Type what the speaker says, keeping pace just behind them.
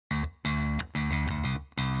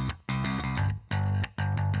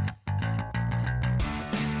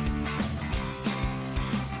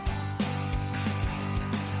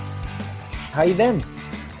How you been?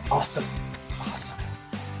 Awesome.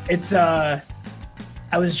 It's I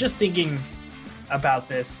was just thinking about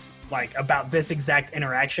this exact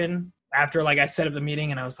interaction after I set up the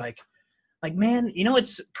meeting, and I was like, man,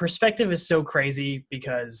 it's perspective is so crazy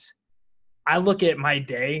because I look at my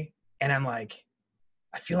day and I'm like,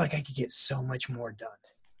 I feel like I could get so much more done.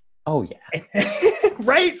 Oh yeah.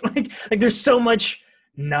 Right? Like there's so much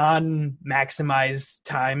non-maximized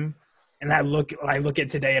time. And I look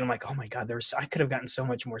at today and I'm like, oh my God, I could have gotten so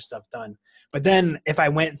much more stuff done. But then if I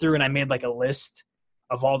went through and I made a list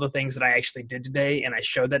of all the things that I actually did today and I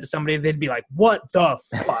showed that to somebody, they'd be like, what the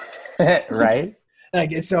fuck? Right?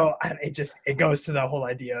 So it goes to the whole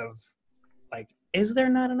idea of is there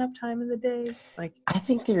not enough time in the day? I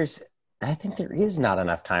think there is not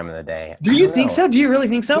enough time in the day. Do you think so? Do you really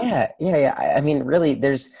think so? Yeah. I mean, really,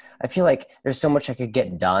 I feel like there's so much I could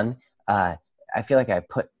get done. I feel like I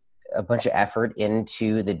put a bunch of effort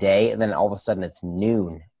into the day and then all of a sudden it's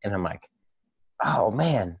noon and I'm like, oh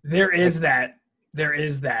man. There is that.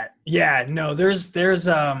 Yeah, no, there's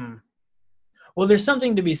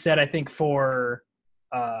something to be said, I think, for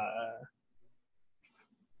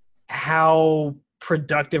how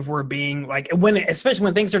productive we're being, especially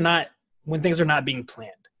when things are not being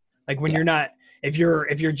planned. You're not, if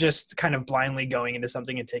you're just kind of blindly going into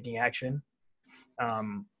something and taking action,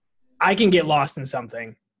 I can get lost in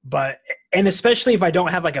something. And especially if I don't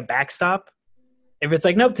have a backstop, if it's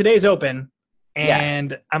nope, today's open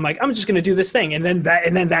and I'm I'm just going to do this thing. And then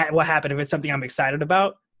that will happen if it's something I'm excited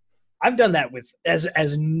about. I've done that with, as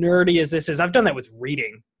nerdy as this is, I've done that with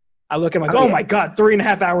reading. I look at oh my God,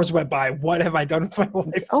 3.5 hours went by. What have I done with my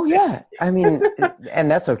life? Oh yeah. I mean, and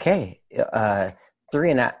that's okay.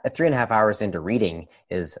 3.5 hours into reading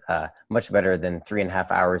is much better than 3.5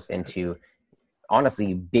 hours into,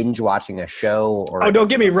 honestly, binge watching a show. Or don't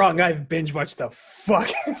get me wrong, I've binge watched the fuck.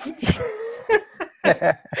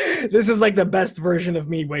 This is the best version of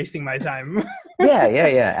me wasting my time.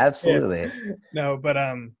 Yeah, absolutely. Yeah. No, but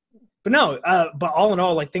all in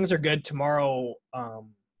all, things are good. Tomorrow, I'll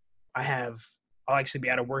actually be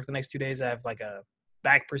out of work the next 2 days. I have a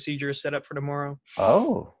back procedure set up for tomorrow.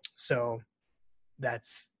 Oh, so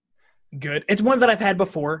that's good. It's one that I've had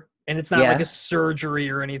before. And it's not a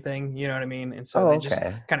surgery or anything, you know what I mean? And so they're just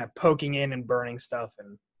kind of poking in and burning stuff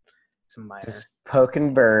and some minor. Just poke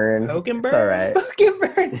and burn. It's all right. Poke and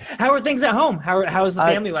burn. How are things at home? How is the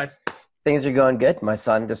family life? Things are going good. My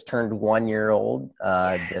son just turned 1 year old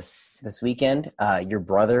this weekend. Your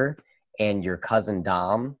brother and your cousin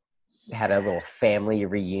Dom had a little family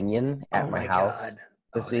reunion at my house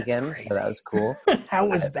this weekend. So that was cool. How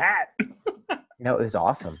was that? No, it was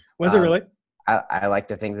awesome. Was it really? I like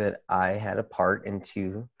to think that I had a part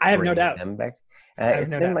into. I have no doubt. Them back.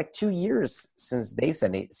 It's been 2 years since they've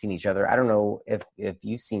seen each other. I don't know if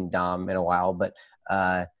you've seen Dom in a while, but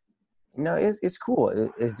it's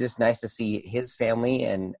cool. It's just nice to see his family,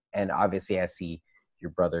 and obviously I see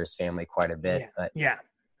your brother's family quite a bit. But I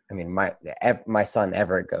mean, my son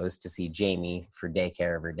Everett goes to see Jamie for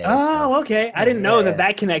daycare every day. Oh, okay. I didn't know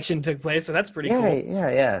that connection took place, so that's pretty cool.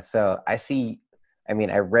 Yeah. So I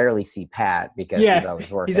rarely see Pat because he's always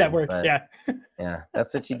working. He's at work, yeah,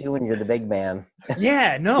 that's what you do when you're the big man.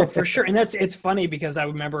 Yeah, no, for sure. And it's funny because I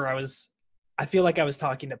remember I feel like I was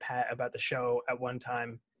talking to Pat about the show at one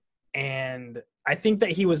time, and I think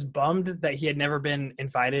that he was bummed that he had never been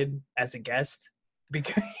invited as a guest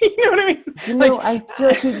because, you know what I mean? I feel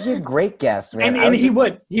like he'd be a great guest, man. And he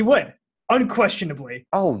would, unquestionably.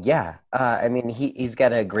 Oh, yeah. He's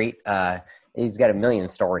got a great, he's got a million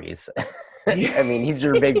stories. He's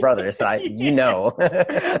your big brother, so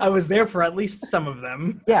I was there for at least some of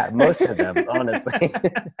them. Yeah, most of them, honestly.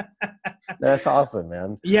 That's awesome,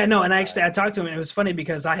 man. Yeah, no, and I talked to him, and it was funny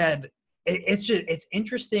because it's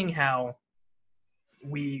interesting how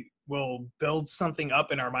we will build something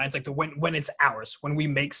up in our minds, when it's ours, when we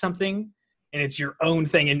make something and it's your own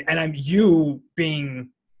thing, and I'm you being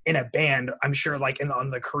in a band, I'm sure on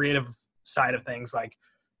the creative side of things,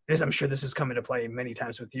 I'm sure this has come into play many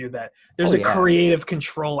times with you, that there's a creative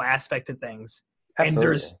control aspect to things.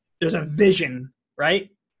 Absolutely. And there's a vision, right?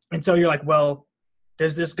 And so you're like, well,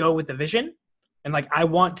 does this go with the vision? And I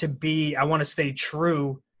want to stay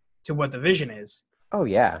true to what the vision is. Oh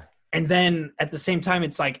yeah. And then at the same time,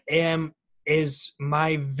 it's is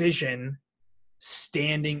my vision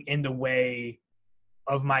standing in the way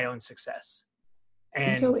of my own success?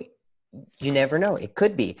 And you never know. It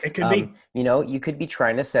could be. It could be. You could be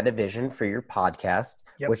trying to set a vision for your podcast,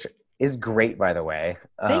 which is great, by the way.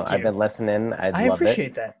 Thank you. I've been listening. I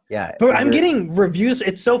appreciate that. Yeah. But I'm getting reviews.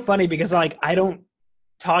 It's so funny because I don't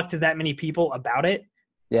talk to that many people about it.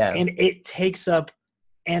 Yeah. And it takes up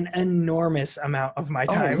an enormous amount of my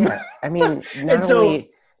time. Oh, yeah. I mean,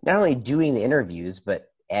 not only doing the interviews, but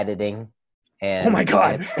editing. And oh my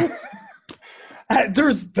God.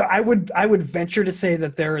 I would venture to say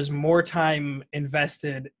that there is more time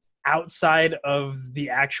invested outside of the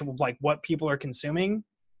actual, like, what people are consuming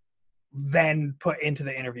than put into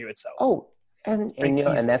the interview itself. Oh, and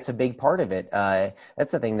that's a big part of it.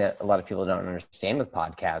 That's the thing that a lot of people don't understand with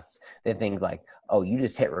podcasts. They think like, oh, you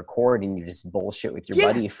just hit record and you just bullshit with your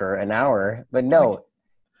buddy for an hour. But no.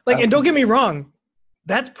 And don't get me wrong,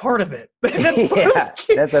 that's part of it.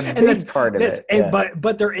 That's a big part of it. And,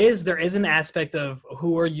 but there is an aspect of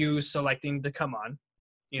who are you selecting to come on,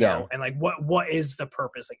 you know, and like what is the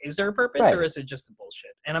purpose? Like, is there a purpose or is it just a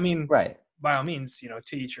bullshit? And I mean, by all means, you know,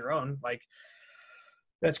 to each your own. Like,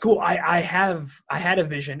 that's cool. I had a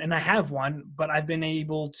vision and I have one, but I've been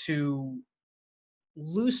able to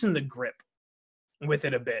loosen the grip with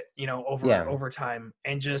it a bit, you know, over time,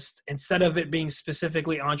 and just instead of it being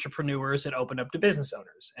specifically entrepreneurs, it opened up to business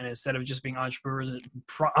owners, and instead of just being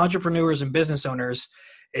entrepreneurs and business owners,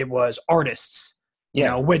 it was artists, you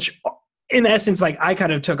know, which in essence, like, I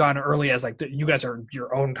kind of took on early as like, you guys are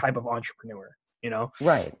your own type of entrepreneur, you know?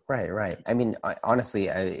 Right. I mean,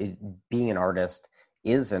 honestly, being an artist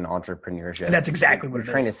is an entrepreneurship. And that's exactly what you're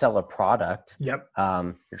trying to sell a product. Yep.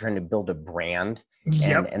 You're trying to build a brand.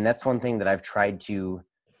 Yep. And that's one thing that I've tried to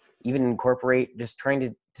even incorporate, just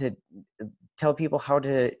trying to tell people how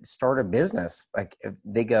to start a business. Like, if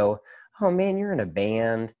they go, oh man, you're in a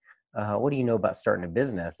band. What do you know about starting a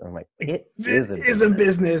business? And I'm like, it is a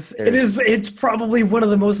business. It's probably one of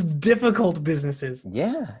the most difficult businesses.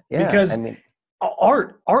 Yeah. Because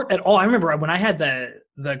art at all. I remember when I had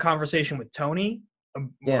the conversation with Tony,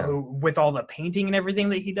 with all the painting and everything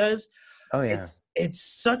that he does. Oh yeah. It's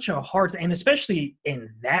such a hard thing, and especially in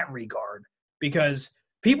that regard, because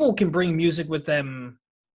people can bring music with them,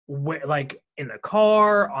 like in the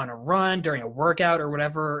car, on a run, during a workout or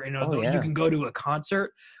whatever. You know, you can go to a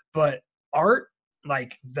concert, but art,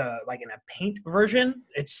 like in a paint version,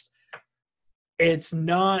 it's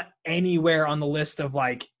not anywhere on the list of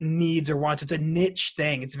like needs or wants. It's a niche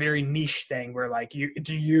thing. It's a very niche thing where like,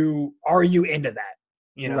 are you into that?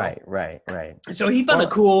 You know? Right. So he found a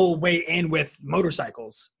cool way in with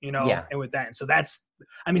motorcycles, you know, and with that. And so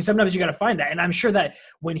sometimes you got to find that. And I'm sure that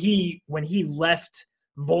when he left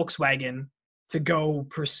Volkswagen to go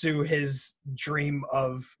pursue his dream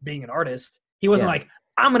of being an artist, he wasn't like,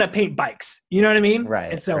 I'm going to paint bikes. You know what I mean?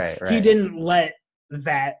 Right. And so he didn't let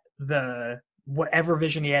whatever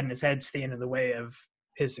vision he had in his head stand in the way of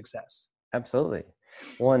his success. Absolutely.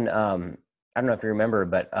 One, I don't know if you remember,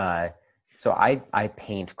 but, so I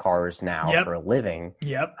paint cars now for a living.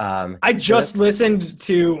 Yep. I just listened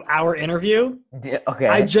to our interview.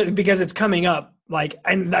 Okay. Because it's coming up, like,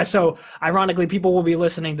 and so ironically, people will be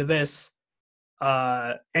listening to this.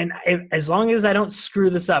 And as long as I don't screw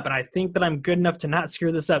this up, and I think that I'm good enough to not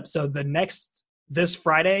screw this up. So this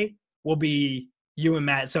Friday will be you and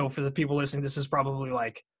Matt. So for the people listening, this is probably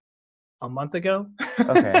like a month ago.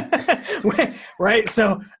 Okay. Right.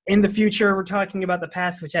 So in the future, we're talking about the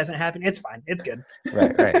past, which hasn't happened. It's fine. It's good.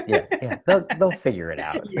 Right. Yeah. They'll figure it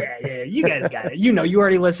out. Yeah. You guys got it. You know, you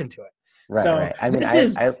already listened to it. Right. I mean,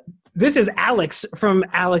 this is Alex from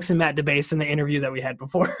Alex and Matt DeBase in the interview that we had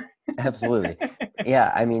before. Absolutely.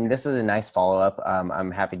 Yeah. I mean, this is a nice follow-up.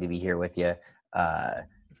 I'm happy to be here with you. I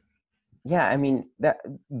mean,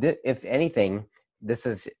 if anything, this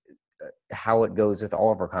is how it goes with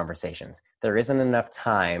all of our conversations. There isn't enough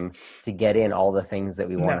time to get in all the things that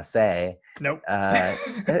we want to say. Nope.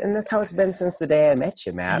 And that's how it's been since the day I met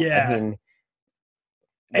you, Matt. Yeah. I mean,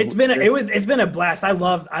 it's been a blast. I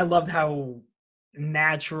loved how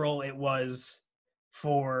natural it was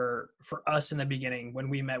for us in the beginning when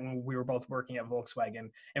we met, when we were both working at Volkswagen.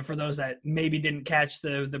 And for those that maybe didn't catch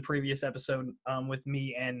the previous episode with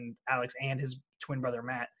me and Alex and his twin brother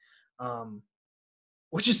Matt,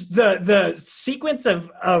 which is the sequence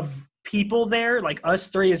of people there, like us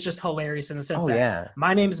three, is just hilarious in the sense that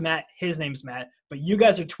my name's Matt, his name's Matt, but you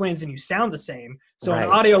guys are twins and you sound the same. So in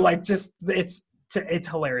audio, like, just it's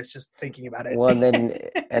hilarious just thinking about it. Well,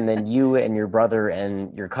 and then you and your brother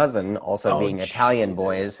and your cousin also being Italian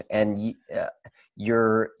boys, and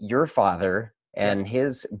your father and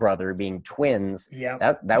his brother being twins.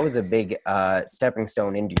 Yeah, that was a big stepping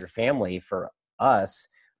stone into your family for us.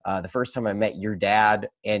 The first time I met your dad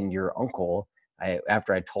and your uncle,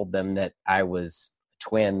 after I told them that I was a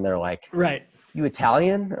twin, they're like, right. You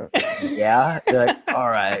Italian? Yeah. They're like, all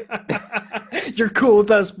right. You're cool with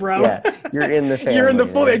us, bro. Yeah. You're in the family. You're in the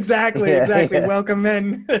full. Right? Exactly. Yeah. Welcome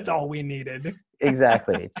in. That's all we needed.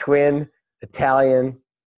 Exactly. Twin, Italian,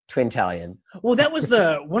 Twintalion. Well, that was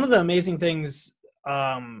one of the amazing things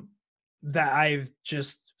that I've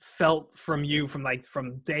just felt from you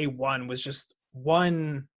from day one was just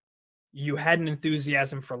one, you had an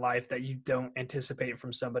enthusiasm for life that you don't anticipate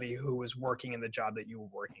from somebody who was working in the job that you were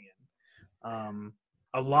working in.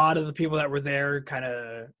 A lot of the people that were there kind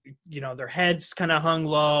of, their heads kind of hung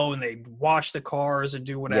low and they wash the cars and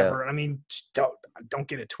do whatever. Yeah. I mean, don't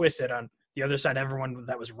get it twisted. On the other side, everyone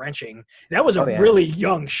that was wrenching, that was a really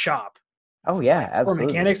young shop. Oh yeah, absolutely. For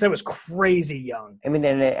mechanics, that was crazy young. I mean,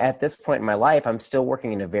 and at this point in my life, I'm still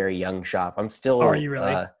working in a very young shop. I'm still. Oh, are you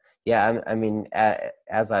really? Yeah, I mean,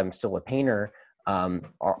 as I'm still a painter,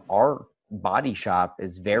 our body shop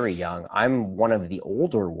is very young. I'm one of the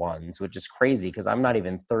older ones, which is crazy because I'm not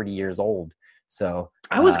even 30 years old. So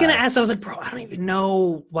I was gonna ask. I was like, bro, I don't even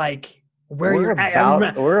know where you're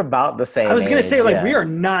at. We're about the same. I was gonna age, say we are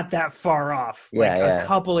not that far off. Yeah, a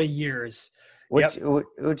couple of years. Which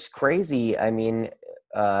is crazy. I mean,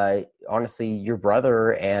 honestly, your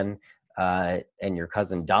brother and your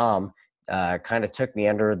cousin Dom kind of took me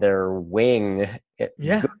under their wing. Good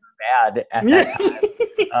or bad at that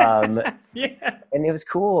time. And it was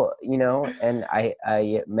cool, and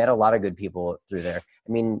I met a lot of good people through there. I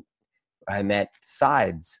mean, I met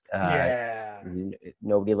Sides.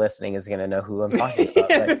 Nobody listening is going to know who I'm talking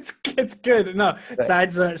about. It's good. No,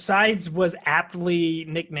 Sides was aptly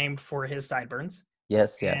nicknamed for his sideburns.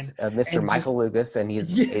 Yes. Mr. Michael Lucas, and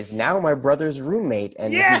he's now my brother's roommate,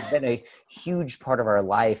 and he's been a huge part of our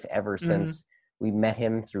life ever since we met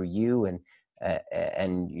him through you and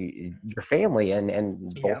your family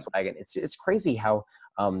and Volkswagen. It's crazy how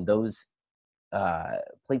those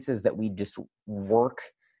places that we just work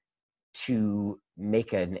to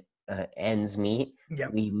make an ends meet.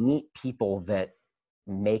 Yep. We meet people that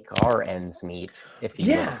make our ends meet. If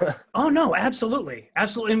you will. Oh no, absolutely,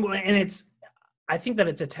 and I think that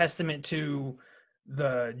it's a testament to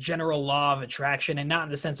the general law of attraction, and not in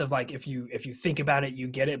the sense of if you think about it, you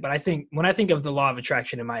get it. But I think when I think of the law of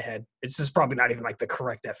attraction in my head, it's just probably not even the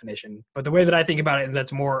correct definition. But the way that I think about it, and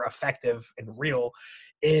that's more effective and real,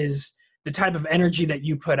 is the type of energy that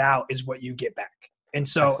you put out is what you get back. And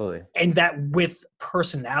so, absolutely. And that with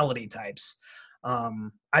personality types,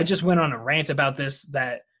 I just went on a rant about this,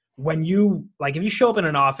 that when you, if you show up in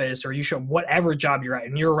an office or you show whatever job you're at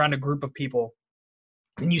and you're around a group of people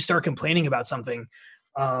and you start complaining about something,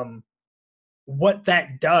 what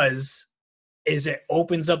that does is it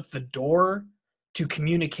opens up the door to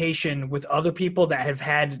communication with other people that have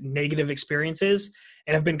had negative experiences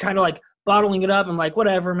and have been kind of bottling it up and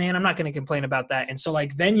whatever, man, I'm not going to complain about that. And so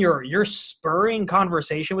then you're spurring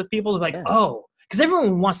conversation with people oh, because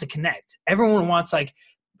everyone wants to connect. Everyone wants like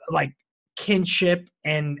kinship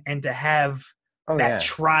and to have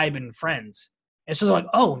tribe and friends. And so they're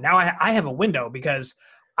oh, now I have a window because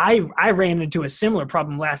I ran into a similar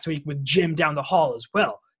problem last week with Jim down the hall as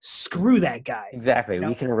well. Screw that guy. Exactly.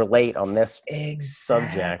 We can relate on this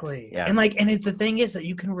subject. Yeah. And the thing is that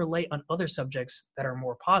you can relate on other subjects that are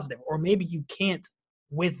more positive, or maybe you can't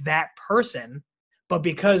with that person, but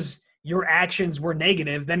because your actions were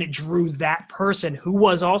negative, then it drew that person who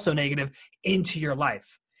was also negative into your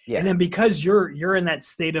life. Yeah. And then because you're in that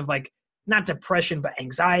state of not depression, but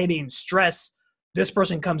anxiety and stress, this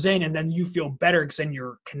person comes in and then you feel better because then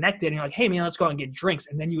you're connected and you're hey man, let's go out and get drinks.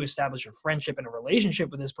 And then you establish a friendship and a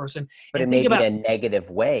relationship with this person. But it may be in a negative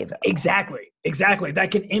way though. Exactly.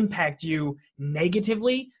 That can impact you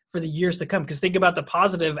negatively for the years to come. Because think about the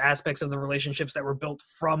positive aspects of the relationships that were built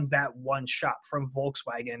from that one shop, from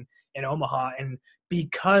Volkswagen in Omaha. And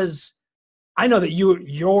because I know that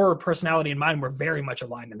your personality and mine were very much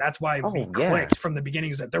aligned, and that's why we clicked from the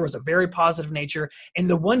beginning, is that there was a very positive nature. And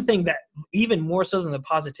the one thing that even more so than the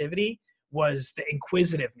positivity was the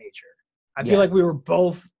inquisitive nature. I feel like we were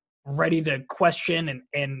both ready to question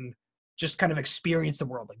and just kind of experience the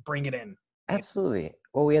world, bring it in. Absolutely.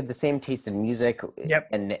 Well, we had the same taste in music. Yep.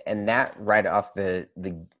 And that right off the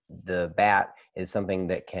bat is something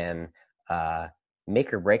that can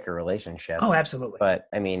make or break a relationship. Oh, absolutely. But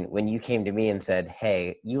I mean, when you came to me and said,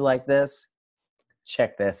 "Hey, you like this?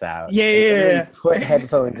 Check this out." Yeah. Put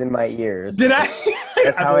headphones in my ears. Did I?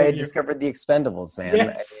 That's how I discovered the Expendables, man.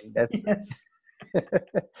 Yes. I mean, that's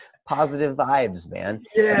positive vibes, man.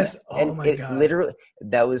 Yes. And my God. Literally,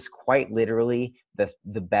 that was quite literally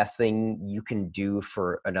the best thing you can do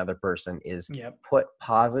for another person is put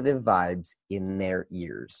positive vibes in their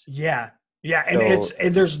ears. Yeah. Yeah.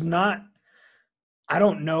 And there's not, I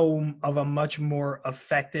don't know of a much more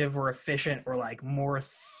effective or efficient or more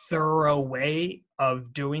thorough way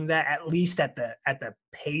of doing that, at least at the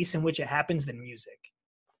pace in which it happens, than music.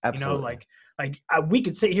 Absolutely. We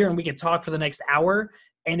could sit here and we could talk for the next hour,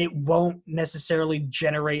 and it won't necessarily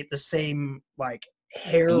generate the same like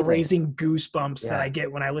hair-raising goosebumps that I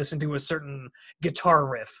get when I listen to a certain guitar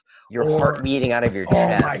riff. Your heart beating out of your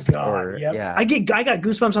chest. Oh my God. I got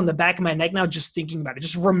goosebumps on the back of my neck now just thinking about it,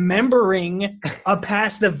 just remembering a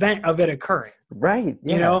past event of it occurring. Right.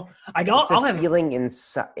 Yeah. You know, I'll have feeling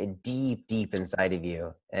inside, deep inside of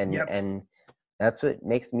you. And that's what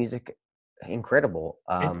makes music incredible.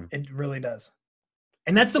 It really does.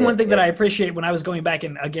 And that's the one thing that I appreciate when I was going back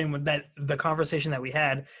and again with the conversation that we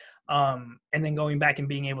had, and then going back and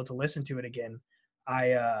being able to listen to it again.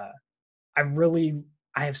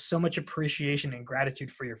 I have so much appreciation and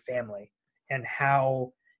gratitude for your family and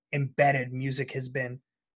how embedded music has been,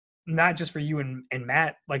 not just for you and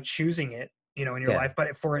Matt, like choosing it, you know, in your life,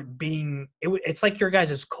 but for it being, it's like your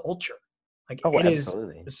guys' culture. Like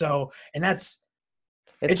absolutely. Is. So, and it's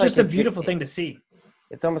like just a beautiful thing to see.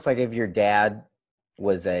 It's almost like if your dad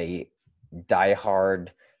was a diehard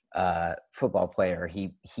football player,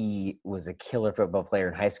 he was a killer football player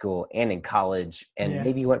in high school and in college, and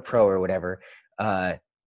maybe went pro or whatever.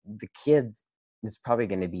 The kid is probably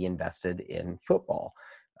going to be invested in football.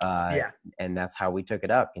 And that's how we took it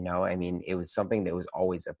up. You know, I mean, it was something that was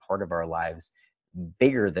always a part of our lives,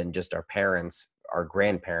 bigger than just our parents, our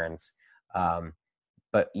grandparents.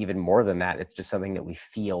 But even more than that, it's just something that we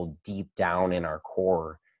feel deep down in our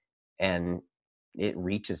core, and it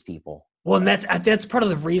reaches people. Well, and that's part of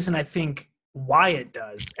the reason I think why it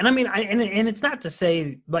does. And I mean, and it's not to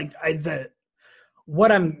say like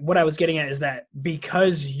what I was getting at is that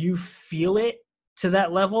because you feel it to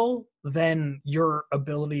that level, then your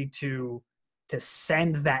ability to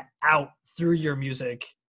send that out through your music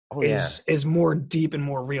is more deep and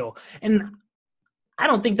more real. And I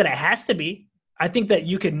don't think that it has to be. I think that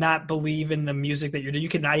you could not believe in the music that you're doing. You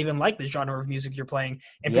could not even like the genre of music you're playing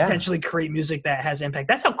and potentially create music that has impact.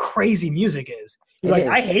 That's how crazy music is. You're like,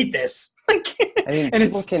 I hate this. I mean, and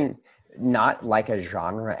people can not like a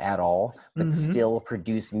genre at all, but still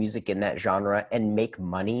produce music in that genre and make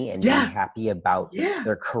money and be happy about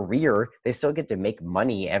their career. They still get to make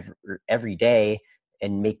money every day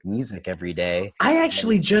and make music every day. I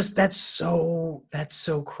actually that's so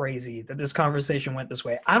crazy that this conversation went this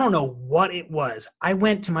way. I don't know what it was. I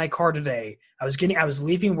went to my car today. I was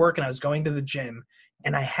leaving work and I was going to the gym,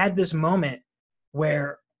 and I had this moment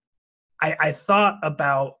where I thought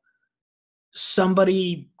about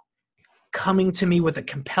somebody coming to me with a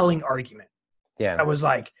compelling argument. Yeah. I was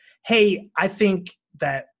like, hey, I think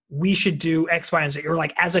that we should do X, Y, and Z, or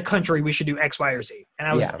like as a country, we should do X, Y, or Z. And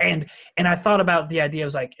I was, and I thought about the idea. I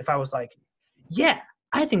was like, if I was like, yeah,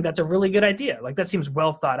 I think that's a really good idea. Like that seems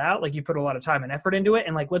well thought out. Like you put a lot of time and effort into it,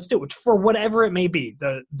 and like, let's do it for whatever it may be.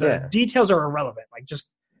 The details are irrelevant. Like just,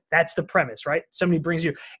 that's the premise, right? Somebody brings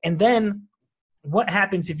you. And then what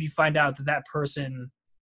happens if you find out that person,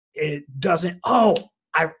 it doesn't,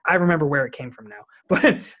 I remember where it came from now,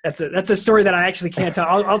 but that's a story that I actually can't tell.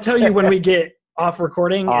 I'll tell you when we get off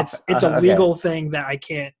recording. It's a legal thing that I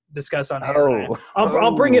can't discuss on air.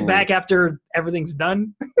 I'll bring it back after everything's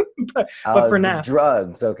done. but for now,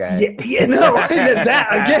 drugs. Okay. No,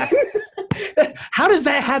 that again. How does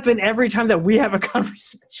that happen every time that we have a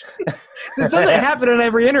conversation? This doesn't happen in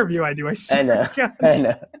every interview I do. I swear. I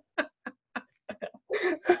know.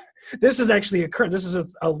 This is actually this is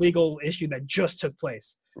a legal issue that just took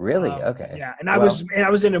place. Really? Okay. Yeah, and I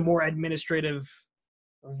was in a more administrative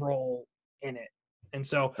role in it, and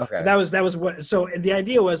so that was what. So the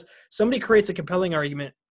idea was somebody creates a compelling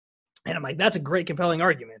argument, and I'm like, that's a great compelling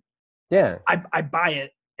argument. Yeah. I buy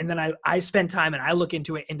it, and then I spend time and I look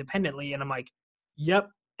into it independently, and I'm like, yep,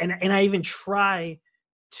 and I even try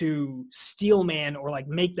to steelman or like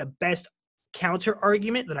make the best counter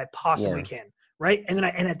argument that I possibly can. Right. And then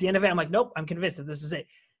at the end of it, I'm like, nope, I'm convinced that this is it.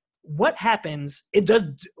 What happens? It does.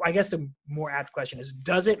 I guess the more apt question is,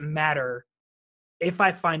 does it matter if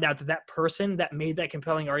I find out that person that made that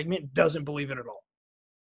compelling argument doesn't believe it at all?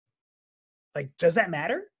 Like, does that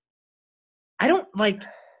matter? I don't like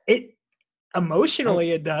it.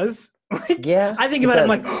 Emotionally, it does. Like, I think about it. I'm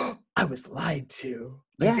like, oh, I was lied to.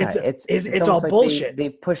 Like, it's all like bullshit. They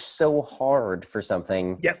push so hard for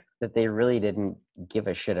something that they really didn't give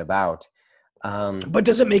a shit about. But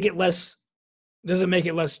does it make it less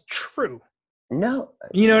true? No.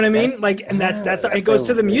 You know what I mean? Like, and that's it goes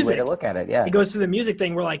to the music. Way to look at it, yeah. It goes to the music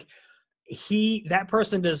thing where like that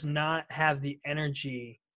person does not have the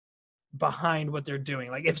energy behind what they're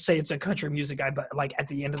doing. Like if say it's a country music guy, but like at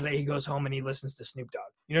the end of the day he goes home and he listens to Snoop Dogg.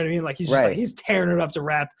 You know what I mean? Like he's just like he's tearing it up to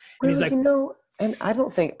rap. And he's like, and I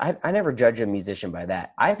don't think I never judge a musician by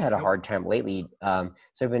that. I've had a hard time lately. So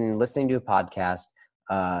I've been listening to a podcast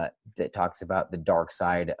that talks about the dark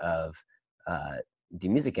side of the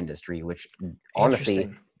music industry, which honestly,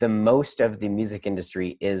 the most of the music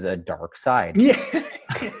industry is a dark side. Yeah.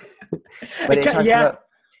 But it talks about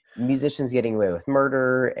musicians getting away with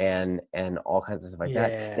murder and all kinds of stuff like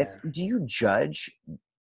that. Do you judge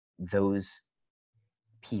those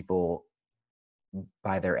people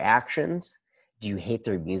by their actions? Do you hate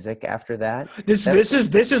their music after that? This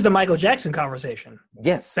is the Michael Jackson conversation.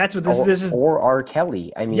 Yes, that's what this is. Or R.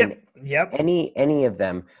 Kelly. I mean, yep. Any of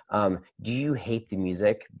them. Do you hate the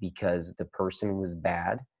music because the person was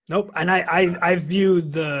bad? Nope. And I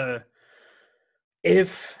view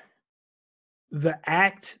if the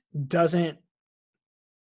act doesn't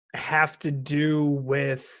have to do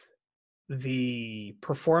with the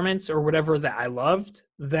performance or whatever that I loved,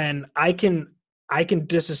 then I can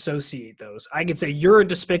disassociate those. I can say you're a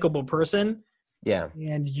despicable person. Yeah.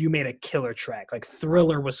 And you made a killer track. Like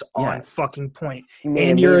Thriller was on fucking point.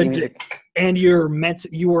 And you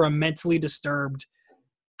were a mentally disturbed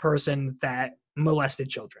person that molested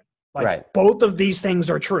children. Like both of these things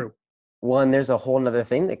are true. Well, and there's a whole nother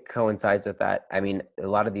thing that coincides with that. I mean, a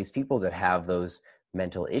lot of these people that have those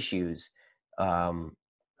mental issues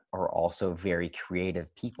are also very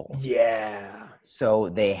creative people. Yeah. So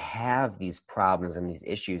they have these problems and these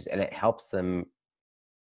issues, and it helps them,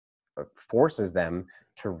 forces them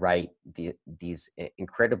to write these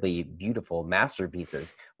incredibly beautiful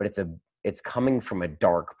masterpieces, but it's coming from a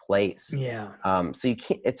dark place. Yeah. So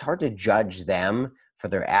it's hard to judge them for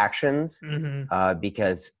their actions,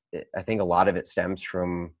 because I think a lot of it stems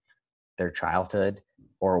from their childhood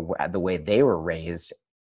or the way they were raised.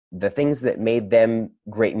 The things that made them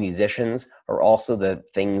great musicians are also the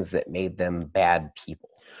things that made them bad people.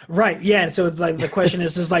 Right. Yeah. So it's like the question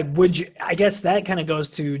is like, would you? I guess that kind of goes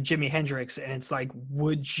to Jimi Hendrix, and it's like,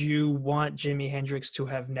 would you want Jimi Hendrix to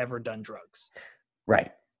have never done drugs?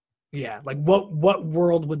 Right. Yeah. Like, what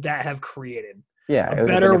world would that have created? Yeah, a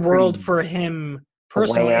better world for him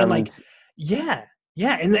personally, and like, yeah,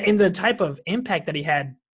 and the type of impact that he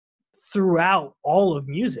had throughout all of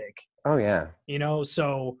music. Oh yeah. You know,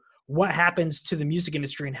 so what happens to the music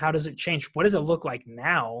industry and how does it change? What does it look like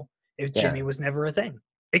now if Jimmy was never a thing?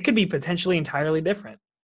 It could be potentially entirely different.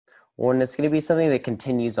 Well, and it's going to be something that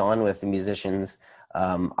continues on with the musicians.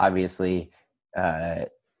 Obviously, I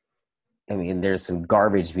mean, there's some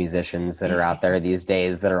garbage musicians that are out there these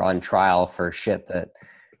days that are on trial for shit that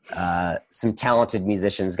some talented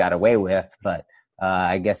musicians got away with, but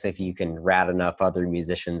I guess if you can rat enough other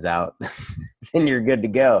musicians out, then you're good to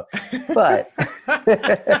go. But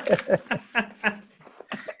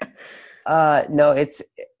no, it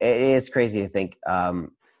is crazy to think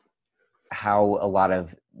how a lot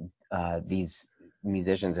of these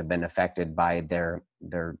musicians have been affected by their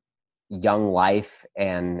young life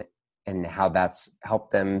and how that's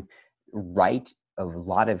helped them write a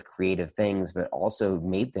lot of creative things, but also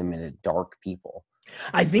made them into dark people.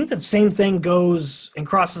 I think the same thing goes and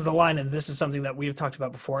crosses the line, and this is something that we've talked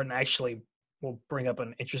about before, and actually will bring up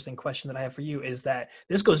an interesting question that I have for you, is that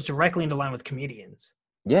this goes directly into line with comedians.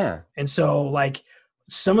 Yeah. And so, like,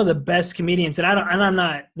 some of the best comedians, and I'm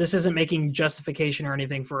not, this isn't making justification or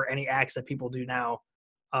anything for any acts that people do now,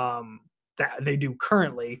 that they do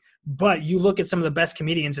currently, but you look at some of the best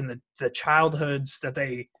comedians in the childhoods that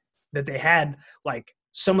they had, like,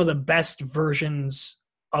 some of the best versions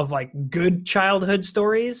of like good childhood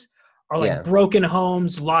stories are like broken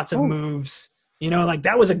homes, lots of moves, you know, like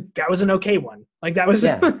that was an okay one. Like that was,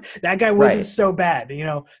 that guy wasn't so bad. You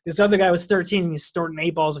know, this other guy was 13 and he's snorting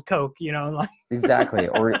 8 balls of Coke, you know, like exactly.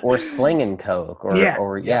 Or slinging Coke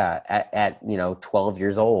at, you know, 12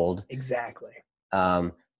 years old. Exactly.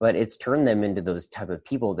 But it's turned them into those type of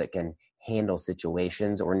people that can handle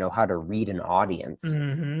situations or know how to read an audience.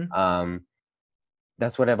 Mm-hmm.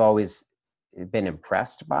 That's what I've always been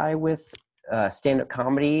impressed by with stand-up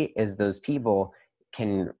comedy, is those people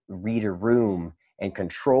can read a room and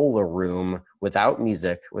control a room without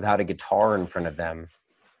music, without a guitar in front of them.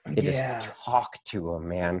 They just talk to them,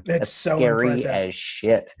 man. That's so scary impressive. As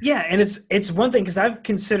shit. Yeah, and it's one thing, because I've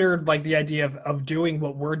considered like the idea of doing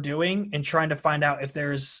what we're doing and trying to find out if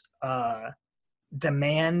there's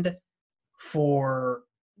demand for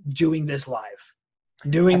doing this live.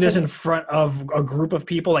 Doing this in front of a group of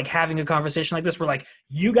people, like having a conversation like this, where like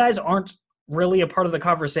you guys aren't really a part of the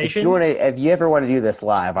conversation. If you ever want to do this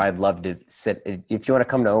live, I'd love to sit. If you want to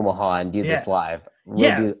come to Omaha and do this live,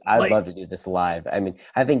 I'd love to do this live. I mean,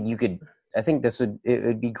 I think you could. I think it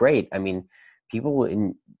would be great. I mean, people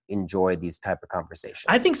will enjoy these type of conversations.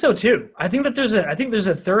 I think so too. I think that there's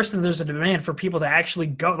a thirst and there's a demand for people to actually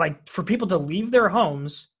go, like for people to leave their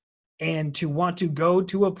homes and to want to go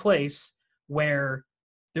to a place where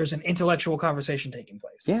there's an intellectual conversation taking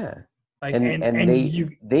place. Yeah. Like, and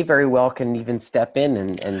they very well can even step in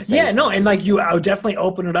and say and like I would definitely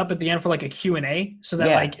open it up at the end for like a Q&A, so that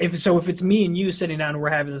like if it's me and you sitting down and we're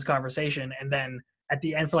having this conversation, and then at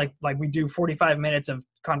the end for like we do 45 minutes of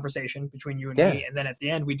conversation between you and me, and then at the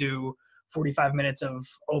end we do 45 minutes of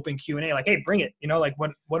open Q&A, like, hey, bring it, like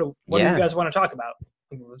what do you guys want to talk about?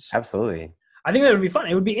 Absolutely. I think that would be fun.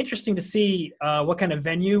 It would be interesting to see what kind of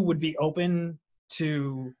venue would be open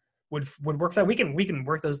to would work for that. We can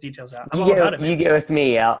work those details out. You get with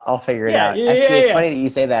me. I'll figure it out. Actually, it's funny that you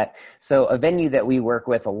say that. So a venue that we work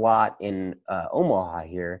with a lot in Omaha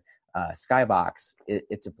here, Skybox.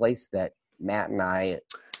 It's a place that Matt and I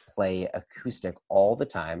play acoustic all the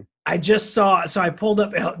time. I just saw. So I pulled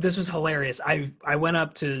up. This was hilarious. I went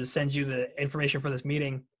up to send you the information for this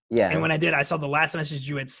meeting. Yeah. And when I did, I saw the last message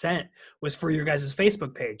you had sent was for your guys'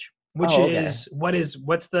 Facebook page, which is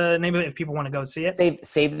what's the name of it if people want to go see it?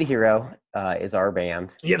 Save the Hero is our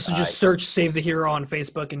band. Yep. So just search Save the Hero on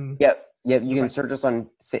Facebook and. Yep. You can search us on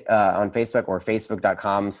Facebook or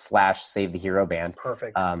facebook.com/Save the Hero Band.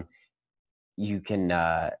 Perfect. You can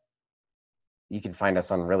find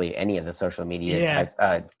us on really any of the social media types.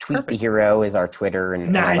 Tweet Perfect. The Hero is our Twitter and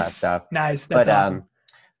all that stuff. Nice. That's awesome.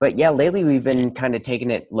 But yeah, lately we've been kind of taking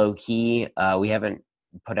it low key. We haven't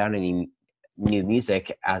put out any new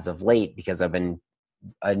music as of late because I've been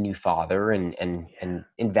a new father and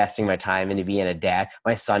investing my time into being a dad.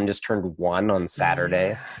 My son just turned 1 on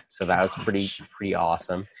Saturday, so that was pretty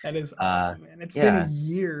awesome. That is awesome, man. It's been a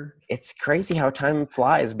year. It's crazy how time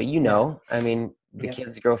flies, but I mean, the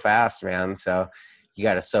kids grow fast, man. So you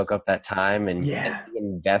got to soak up that time and be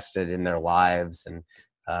invested in their lives, and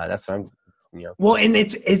that's what I'm. Well, and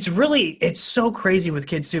it's so crazy with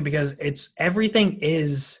kids too, because everything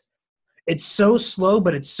is so slow,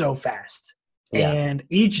 but it's so fast. Yeah. And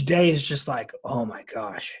each day is just like, oh my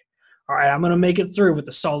gosh. All right, I'm going to make it through with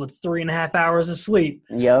a solid 3.5 hours of sleep.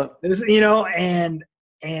 Yep. And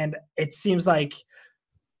it seems like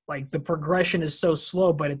the progression is so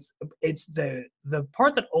slow, but it's the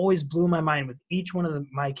part that always blew my mind with each one of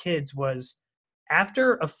my kids was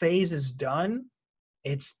after a phase is done,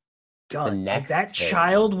 it's done. The next that phase.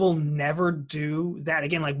 Child will never do that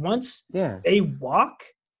again. Like once they walk,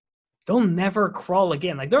 they'll never crawl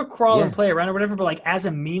again. Like they'll crawl and play around or whatever, but like as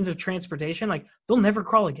a means of transportation, like they'll never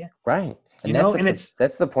crawl again. Right. And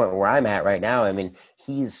that's the point where I'm at right now. I mean,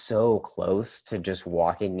 he's so close to just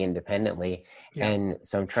walking independently. Yeah. And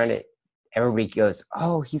so I'm trying to, everybody goes,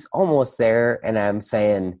 oh, he's almost there. And I'm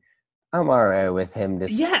saying, I'm all right with him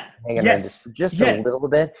just hanging around just a little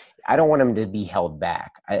bit. I don't want him to be held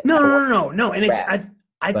back. No. And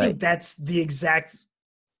I think that's the exact,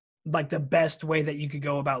 like the best way that you could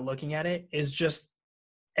go about looking at it is just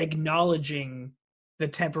acknowledging the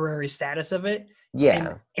temporary status of it.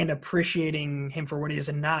 Yeah. And appreciating him for what he is,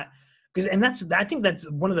 and not because, and I think that's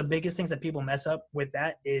one of the biggest things that people mess up with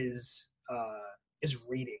that is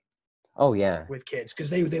reading. Oh yeah. With kids. Because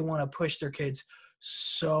they want to push their kids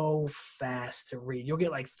so fast to read. You'll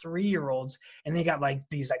get like 3-year-olds and they got like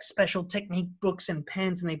these like special technique books and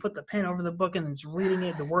pens, and they put the pen over the book and it's reading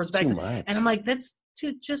it, the words back. Too much. And I'm like, that's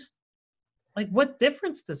just like, what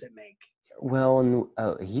difference does it make? Well,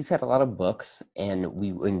 he's had a lot of books, and we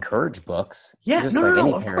encourage books. Yeah, just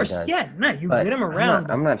no, of course. Does. Yeah, no, you get him around.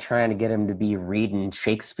 I'm not trying to get him to be reading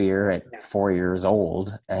Shakespeare at 4 years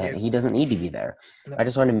old. He doesn't need to be there. No. I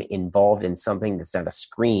just want him involved in something that's not a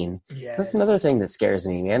screen. Yes. That's another thing that scares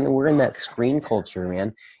me, man. We're in that screen culture,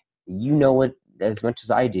 man. You know it as much as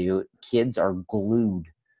I do. Kids are glued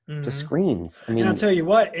to screens. I mean, and I'll tell you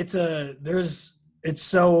what, it's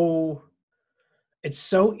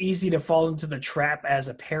so easy to fall into the trap as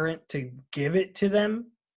a parent to give it to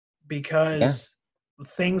them because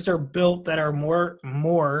things are built that are more,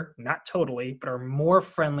 not totally, but are more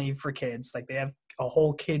friendly for kids. Like they have a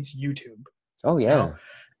whole kids YouTube. Oh yeah. You know?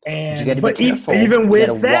 And you gotta be careful. Even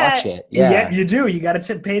with that, watch it. You do. You got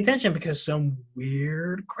to pay attention because some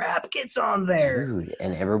weird crap gets on there. Dude,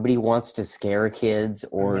 and everybody wants to scare kids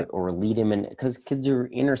or lead them in, because kids are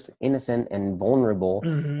innocent and vulnerable.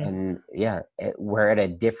 Mm-hmm. And we're at a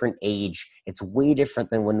different age. It's way different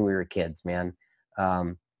than when we were kids, man.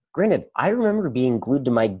 Granted, I remember being glued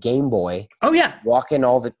to my Game Boy. Oh yeah, walking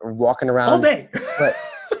around all day.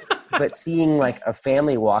 But seeing like a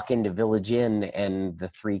family walk into Village Inn and the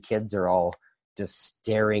 3 kids are all just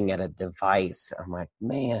staring at a device, I'm like,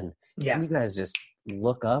 man, can you guys just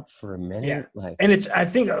look up for a minute? Yeah. Like, and I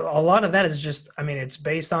think a lot of that is just, I mean, it's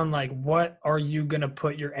based on like, what are you going to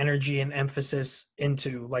put your energy and emphasis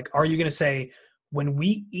into? Like, are you going to say, when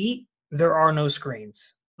we eat, there are no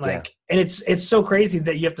screens? Like, and it's so crazy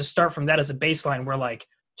that you have to start from that as a baseline where like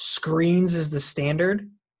screens is the standard.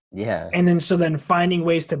 Yeah. And then finding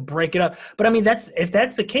ways to break it up. But I mean, if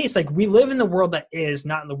that's the case, like we live in the world that is,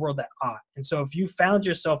 not in the world that ought. And so if you found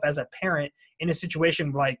yourself as a parent in a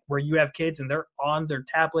situation like where you have kids and they're on their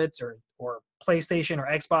tablets or PlayStation or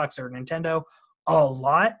Xbox or Nintendo a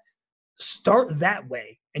lot, start that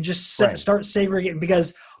way and just start segregating,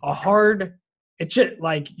 because it's just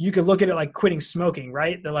like, you could look at it like quitting smoking,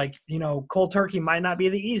 right? They're like, cold turkey might not be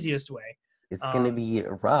the easiest way. It's going to be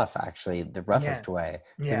rough, actually, the roughest way.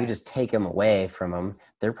 So if you just take them away from them,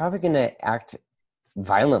 they're probably going to act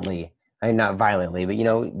violently. I mean, not violently, but,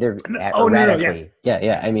 they're erratically.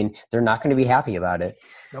 Yeah. I mean, they're not going to be happy about it.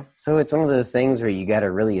 Nope. So it's one of those things where you got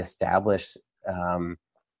to really establish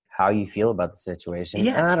how you feel about the situation.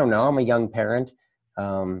 Yeah. And I don't know. I'm a young parent.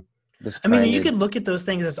 You could look at those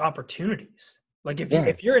things as opportunities. Like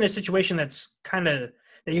if you're in a situation that's kind of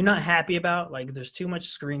that you're not happy about, like there's too much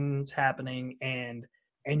screens happening and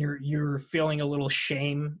you're feeling a little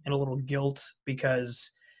shame and a little guilt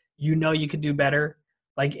because you could do better.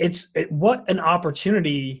 Like what an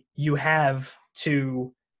opportunity you have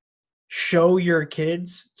to show your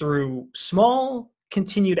kids through small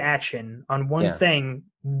continued action on one thing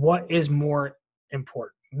what is more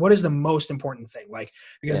important. What is the most important thing? Like,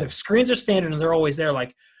 because if screens are standard and they're always there,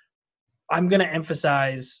 like I'm going to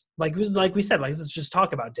emphasize, like we said, like, let's just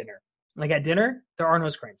talk about dinner. Like at dinner, there are no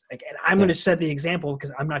screens. Like, and I'm going to set the example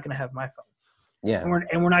because I'm not going to have my phone. Yeah.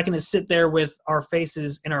 And we're not going to sit there with our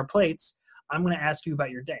faces in our plates. I'm going to ask you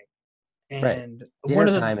about your day. And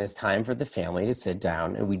dinner time is time for the family to sit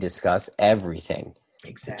down and we discuss everything.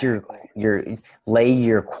 Exactly. Lay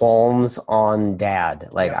your qualms on dad.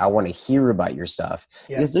 Like, I want to hear about your stuff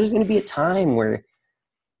because there's going to be a time where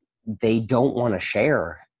they don't want to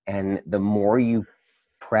share. And the more you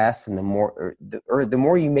press and the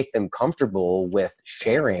more you make them comfortable with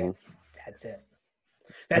sharing. That's it.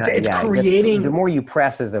 It's creating. The more you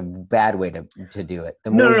press is a bad way to do it. The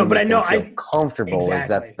more but I know feel comfortable is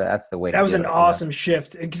that's the way to do it. That was an awesome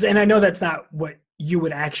shift. And I know that's not what you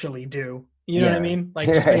would actually do. You know what I mean? Like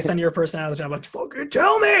just based on your personality, I'm like, fucking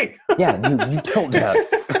tell me. Yeah, you don't have.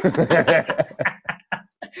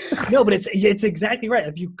 No, but it's exactly right.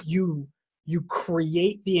 If you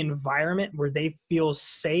create the environment where they feel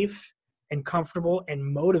safe and comfortable and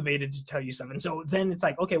motivated to tell you something. So then it's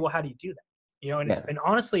like, okay, well, how do you do that? And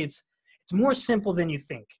honestly, it's more simple than you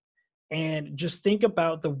think. And just think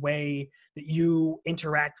about the way that you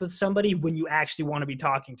interact with somebody when you actually want to be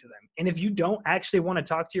talking to them. And if you don't actually want to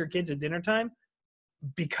talk to your kids at dinner time,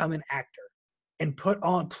 become an actor and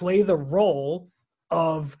play the role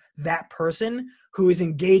of that person who is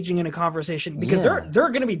engaging in a conversation. Because there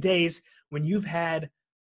are going to be days when you've had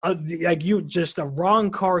the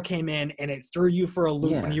wrong car came in and it threw you for a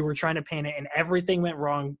loop when you were trying to paint it and everything went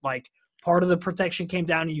wrong. Like, part of the protection came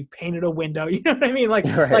down and you painted a window. You know what I mean? Like,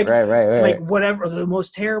 right. Like whatever, the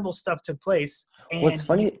most terrible stuff took place. And it's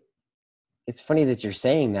funny that you're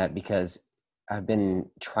saying that because I've been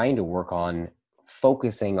trying to work on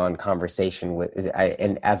focusing on conversation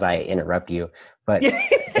and as I interrupt you, but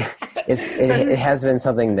it has been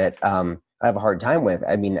something that I have a hard time with.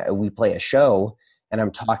 I mean, we play a show and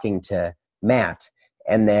I'm talking to Matt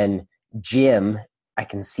and then Jim, I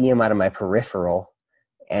can see him out of my peripheral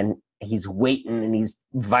and he's waiting and he's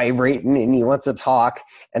vibrating and he wants to talk.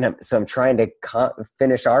 And so I'm trying to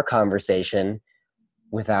finish our conversation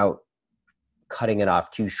without cutting it off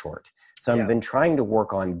too short. So I've been trying to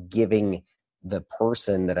work on giving the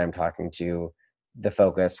person that I'm talking to the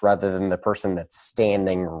focus rather than the person that's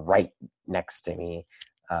standing right next to me,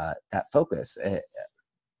 that focus.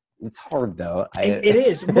 It's hard though. It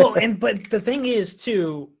is. Well, but the thing is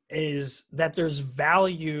too, is that there's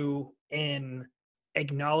value in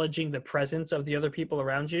acknowledging the presence of the other people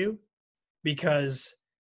around you, because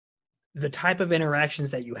the type of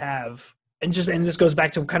interactions that you have, and this goes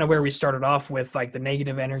back to kind of where we started off with, like the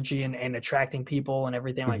negative energy and attracting people and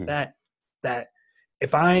everything like that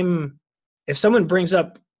if someone brings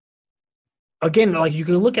up, again, like you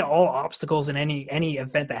can look at all obstacles in any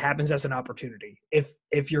event that happens as an opportunity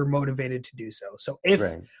if you're motivated to do so. So if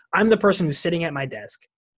I'm the person who's sitting at my desk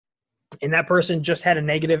and that person just had a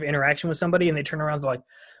negative interaction with somebody and they turn around, they're like,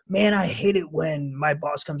 man, I hate it when my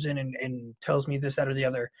boss comes in and tells me this, that, or the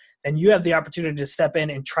other. And you have the opportunity to step in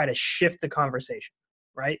and try to shift the conversation,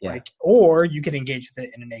 right? Yeah. Like, or you could engage with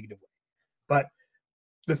it in a negative way. But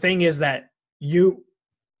the thing is that you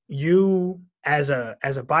as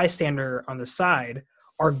a bystander on the side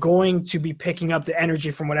are going to be picking up the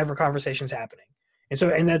energy from whatever conversation is happening.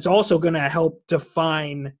 And that's also going to help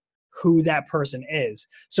define who that person is.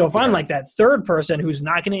 So if I'm like that third person who's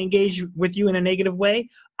not going to engage with you in a negative way,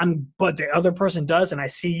 but the other person does, and I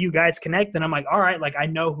see you guys connect, then I'm like, all right, like I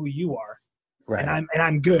know who you are, right? And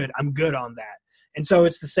I'm good on that. And so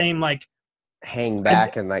it's the same, like hang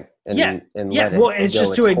back and let it well, it's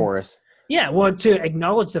just its course. Yeah, well, to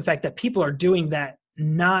acknowledge the fact that people are doing that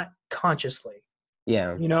not consciously.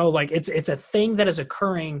 Yeah, you know, like it's a thing that is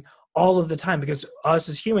occurring all of the time because us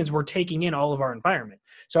as humans, we're taking in all of our environment.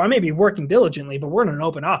 So I may be working diligently, but we're in an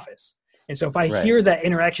open office. And so if I hear that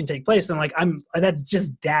interaction take place, then like that's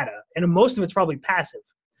just data. And most of it's probably passive.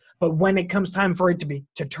 But when it comes time for it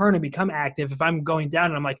to turn and become active, if I'm going down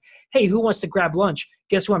and I'm like, hey, who wants to grab lunch?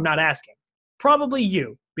 Guess who I'm not asking? Probably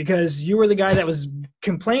you, because you were the guy that was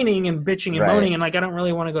complaining and bitching and moaning and like, I don't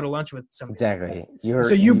really want to go to lunch with somebody. Exactly.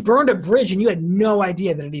 So you burned a bridge and you had no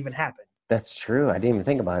idea that it even happened. That's true. I didn't even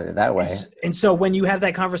think about it that way. And so when you have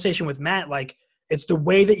that conversation with Matt, like it's the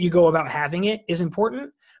way that you go about having it is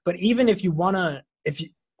important. But even if you want to,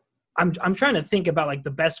 I'm trying to think about like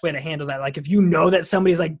the best way to handle that. Like if you know that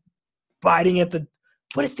somebody's like biting at the,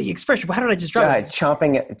 what is the expression? How did I just drop it?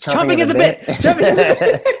 Chomping at the bit. Chomping at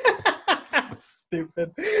the bit.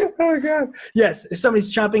 Stupid. Oh God. Yes. If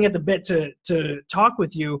somebody's chomping at the bit to talk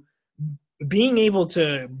with you, being able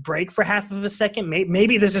to break for half of a second,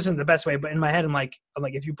 maybe this isn't the best way, but in my head, I'm like,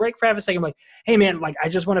 if you break for half a second, I'm like, hey man, like I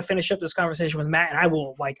just want to finish up this conversation with Matt, and I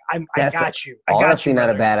will like, I got you. Honestly, not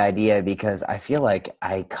a bad idea because I feel like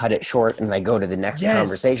I cut it short and I go to the next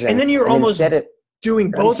conversation, and then you're almost doing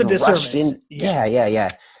both a disservice. Yeah.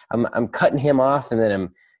 I'm cutting him off, and then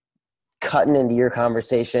I'm cutting into your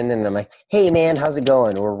conversation, and I'm like, hey man, how's it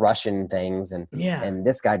going? We're rushing things, and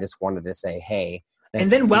this guy just wanted to say, hey. Nice, and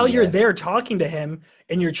then while you're there talking to him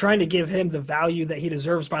and you're trying to give him the value that he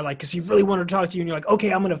deserves by like, because he really wanted to talk to you and you're like,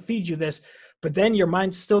 okay, I'm going to feed you this. But then your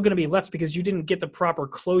mind's still going to be left because you didn't get the proper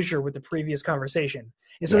closure with the previous conversation.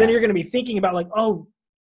 And so then you're going to be thinking about like, oh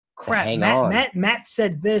crap, Matt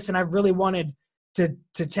said this and I really wanted to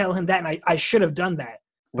tell him that. And I should have done that.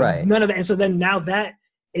 But right. None of that. And so then now that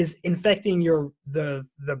is infecting the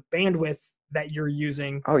bandwidth that you're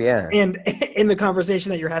using. Oh yeah. And in the conversation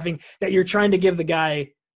that you're having, that you're trying to give the guy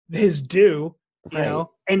his due, you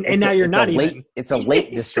know, and now you're not even. It's a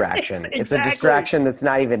late distraction. Exactly. It's a distraction that's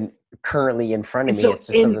not even currently in front of me. It's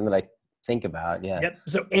just something that I think about. Yeah. Yep.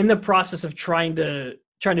 So in the process of trying to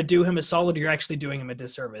do him a solid, you're actually doing him a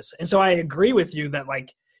disservice. And so I agree with you that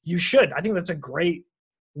like you should. I think that's a great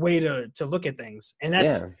way to look at things. And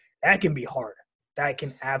that can be hard. That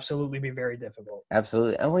can absolutely be very difficult.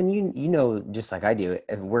 Absolutely. And when you know, just like I do,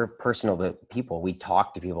 we're personal people. We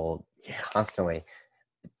talk to people constantly.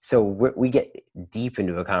 So we get deep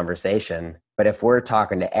into a conversation. But if we're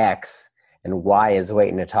talking to X and Y is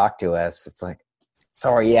waiting to talk to us, it's like,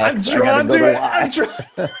 sorry, X, I gotta go to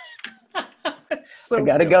Y. I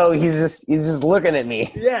gotta go. He's just looking at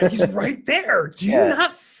me. Yeah, he's right there. Do you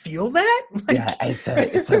not feel that? Like, yeah,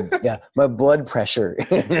 it's my blood pressure.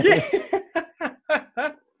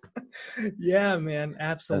 Yeah, man,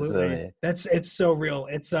 absolutely. It's so real.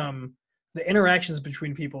 It's the interactions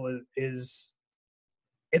between people is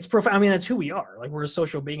it's profound. I mean, that's who we are. Like we're a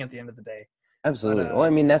social being at the end of the day. Absolutely. Well, I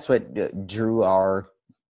mean, that's what drew our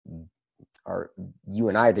you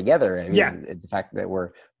and I together. I mean, the fact that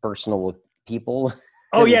we're personal people.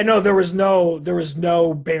 Oh yeah, no, there was no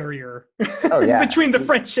barrier between the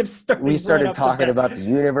friendships. We started talking about the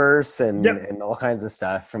universe and all kinds of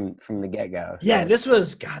stuff from the get-go. So. Yeah, this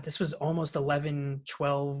was almost 11,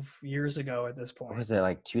 12 years ago at this point. Was it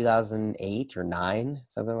like 2008 or 9,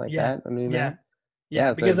 something like that?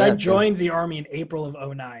 Yeah, because I joined the Army in April of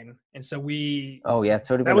 2009, and so we. Oh yeah,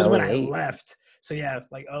 so that was when I left. So yeah,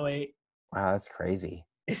 it's like 2008. Wow, that's crazy.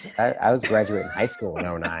 I was graduating high school in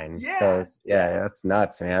 2009. So that's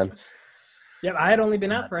nuts, man. Yeah, I had only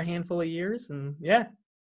been out for a handful of years, and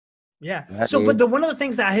So, but one of the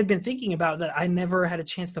things that I had been thinking about that I never had a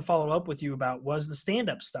chance to follow up with you about was the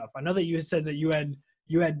stand-up stuff. I know that you had said that you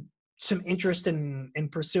had some interest in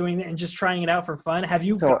pursuing it and just trying it out for fun. Have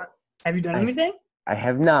you done anything? I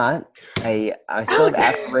have not. I still have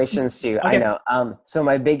aspirations to. Okay. I know. So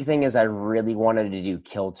my big thing is I really wanted to do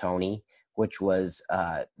Kill Tony, which was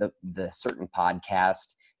the certain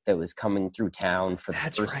podcast that was coming through town for the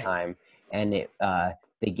first time. And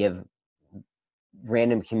they give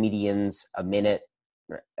random comedians a minute.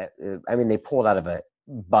 I mean, they pulled out of a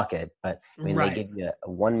bucket, but I mean, they give you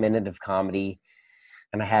a 1 minute of comedy,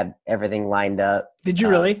 and I had everything lined up. Did you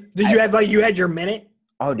really? Did you have you had your minute?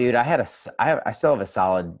 Oh, dude, I still have a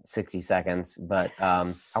solid 60 seconds, but I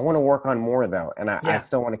want to work on more though, and I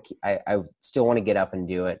still want to. I still want to get up and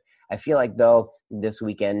do it. I feel like though this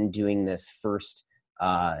weekend doing this first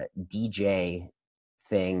DJ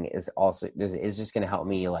thing is just going to help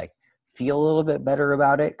me like feel a little bit better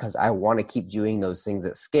about it, because I want to keep doing those things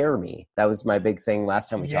that scare me. That was my big thing last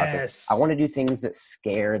time we talked. Is I want to do things that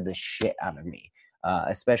scare the shit out of me,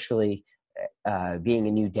 especially being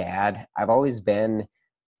a new dad. I've always been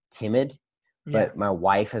timid, but my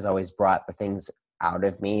wife has always brought the things out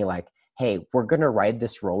of me, like, hey, we're going to ride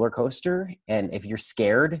this roller coaster, and if you're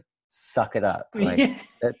scared, suck it up. Like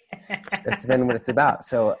that's been what it's about.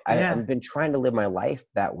 So I've been trying to live my life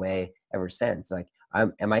that way ever since. Like,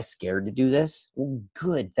 am I scared to do this? Well,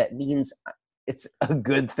 good. That means it's a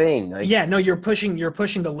good thing. Like, you're pushing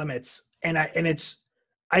the limits. And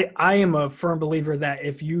I am a firm believer that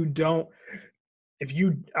if you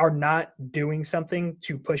are not doing something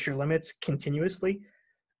to push your limits continuously,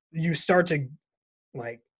 you start to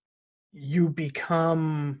you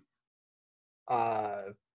become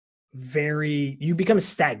you become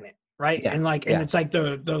stagnant, right? And and it's like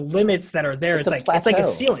the limits that are there, it's like a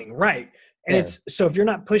ceiling, right? And it's so if you're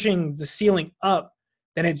not pushing the ceiling up,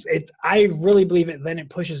 then I really believe then it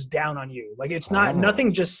pushes down on you. Like, it's not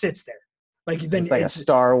nothing just sits there. Like, then it's like a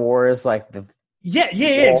Star Wars, like the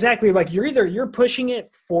exactly. Like, you're pushing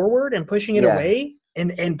it forward and pushing it away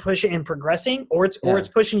and pushing and progressing, or it's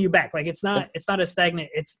pushing you back. Like, it's not a stagnant.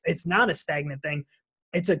 It's not a stagnant thing.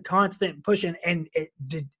 It's a constant push, and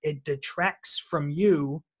it detracts from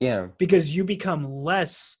you. Yeah, because you become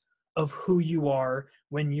less of who you are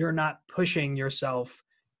when you're not pushing yourself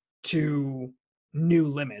to new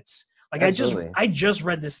limits. Like, absolutely. I just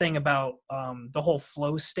read this thing about the whole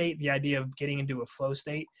flow state, the idea of getting into a flow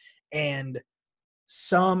state, and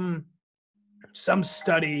some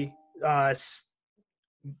study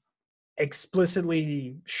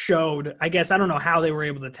explicitly showed, I guess, I don't know how they were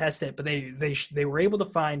able to test it, but they were able to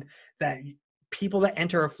find that people that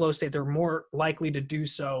enter a flow state, they're more likely to do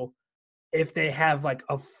so if they have like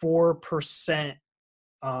a 4%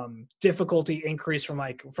 difficulty increase from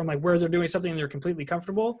where they're doing something and they're completely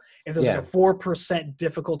comfortable. If there's like a 4%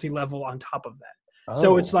 difficulty level on top of that.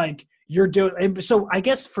 So it's like you're doing, so I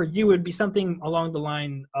guess for you it'd be something along the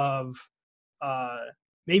line of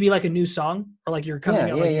maybe like a new song, or like you're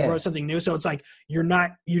coming out, you wrote something new. So it's like you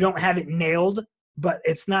don't have it nailed, but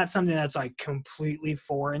it's not something that's like completely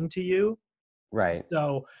foreign to you. Right.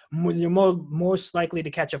 So you're most likely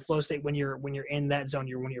to catch a flow state when you're in that zone.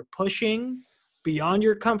 When you're pushing beyond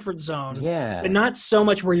your comfort zone, but not so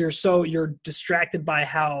much where you're distracted by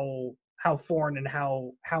how foreign and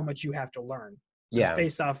how much you have to learn. So it's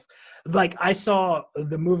based off, like, I saw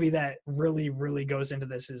the movie that really, really goes into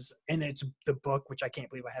this and it's the book, which I can't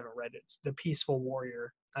believe I haven't read it. It's The Peaceful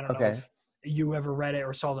Warrior. I don't know if you ever read it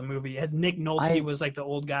or saw the movie. It has Nick Nolte was like the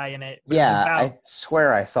old guy in it. I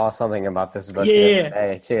swear I saw something about this book the other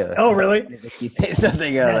day too. Oh, really? You say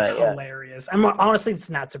something about That's hilarious. Honestly, it's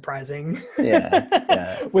not surprising.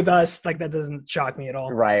 Yeah. With us, like, that doesn't shock me at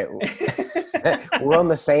all. Right. We're on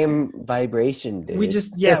the same vibration, dude. We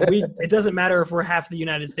just, it doesn't matter if we're half the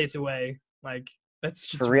United States away. Like, that's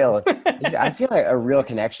just for real. Dude, I feel like a real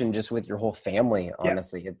connection just with your whole family,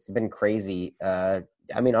 honestly. It's been crazy.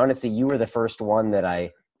 I mean, honestly, you were the first one that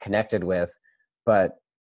I connected with, but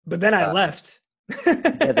then I left.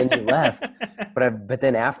 Then you left. But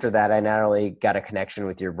then after that, I not only got a connection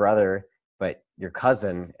with your brother, but your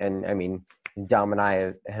cousin. And I mean, Dom and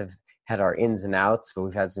I have had our ins and outs, but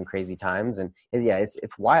we've had some crazy times. And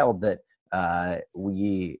it's wild that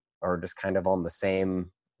we are just kind of on the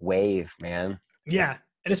same wave, man. Yeah.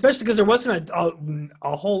 And especially because there wasn't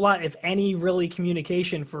a whole lot, if any, really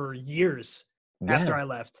communication for years after I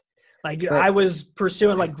left. Like, I was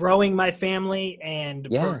pursuing, like, growing my family and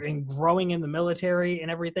growing in the military and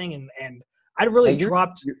everything. And I really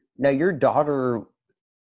dropped. Now, your daughter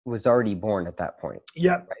was already born at that point.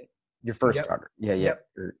 Yep. Right? Your first daughter. Yeah. Yep.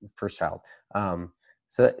 Your first child.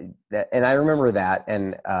 So that, and I remember that.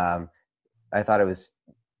 And I thought it was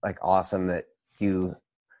like awesome that you're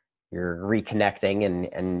reconnecting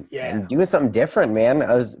and doing something different, man.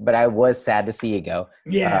 But I was sad to see you go.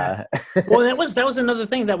 Yeah. Well, that was another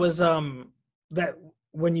thing that was that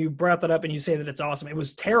when you brought that up and you say that it's awesome, it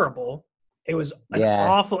was terrible. It was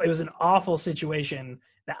an awful situation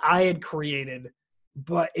that I had created,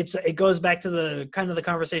 but it goes back to the kind of the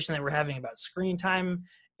conversation that we're having about screen time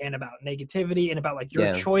and about negativity and about like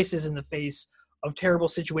your choices in the face of terrible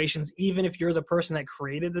situations, even if you're the person that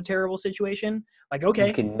created the terrible situation. Like, okay,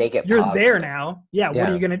 you can make it you're positive. there now. What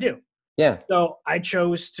are you going to do? Yeah. So I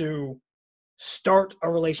chose to start a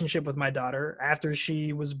relationship with my daughter after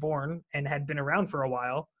she was born and had been around for a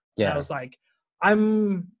while. Yeah. And I was like,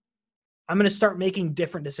 I'm going to start making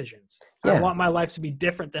different decisions. I want my life to be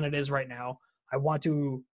different than it is right now. I want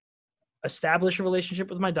to establish a relationship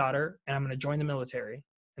with my daughter, and I'm going to join the military.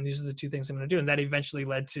 And these are the two things I'm going to do. And that eventually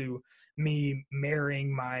led to me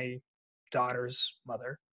marrying my daughter's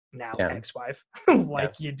mother, now ex-wife,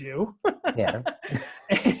 like you do. Yeah.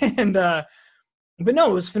 And but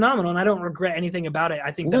no, it was phenomenal, and I don't regret anything about it.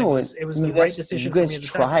 I think that it was the right decision. You guys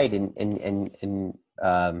tried, and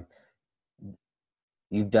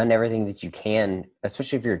you've done everything that you can,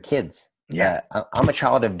 especially for your kids. Yeah, I'm a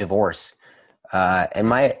child of divorce,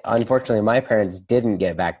 and unfortunately my parents didn't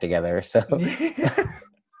get back together. So,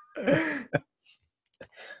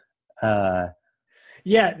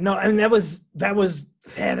 yeah, no, I mean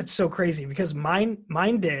that's so crazy because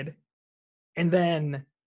mine did, and then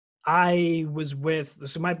I was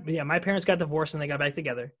my parents got divorced and they got back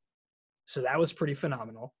together, so that was pretty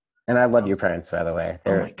phenomenal. And I love your parents, by the way.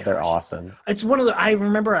 They're awesome. It's I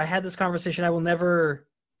remember I had this conversation I will never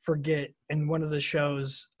forget in one of the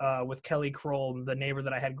shows with Kelly Kroll, the neighbor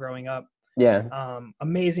that I had growing up. Yeah.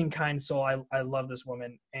 Amazing, kind soul. I love this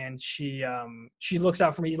woman, and she looks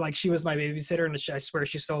out for me like she was my babysitter, and I swear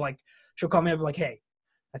she's still like, she'll call me up and be like, hey,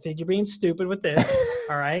 I think you're being stupid with this.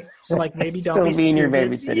 All right. So like maybe don't be being your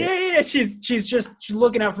babysitter. Yeah. She's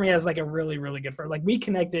looking out for me as like a really, really good friend. Like we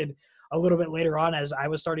connected a little bit later on as I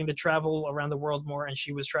was starting to travel around the world more, and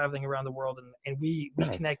she was traveling around the world, and we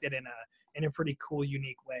Nice. connected in a pretty cool,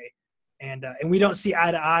 unique way. And we don't see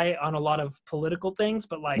eye to eye on a lot of political things,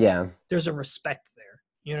 but like there's a respect there.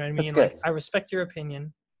 You know what I mean? That's good. Like I respect your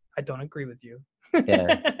opinion. I don't agree with you.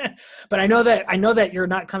 Yeah. But I know that you're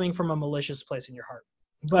not coming from a malicious place in your heart.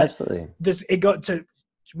 But absolutely,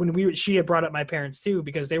 she had brought up my parents too,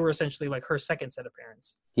 because they were essentially like her second set of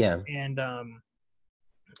parents. Yeah. And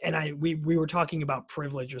we were talking about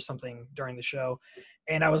privilege or something during the show,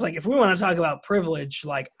 and I was like, if we want to talk about privilege,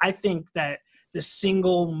 like I think that the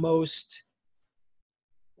single most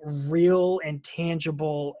real and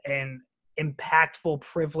tangible and impactful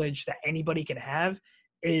privilege that anybody can have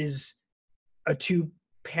is a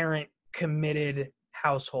 2-parent committed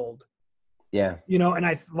household. Yeah. You know, and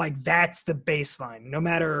I like that's the baseline. No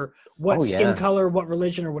matter what skin color, what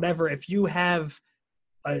religion or whatever, if you have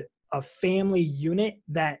a family unit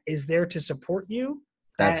that is there to support you,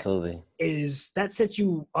 absolutely that sets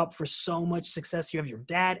you up for so much success. You have your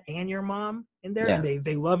dad and your mom in there, and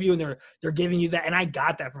they love you, and they're giving you that. And I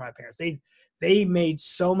got that from my parents. They made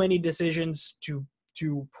so many decisions to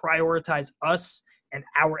prioritize us and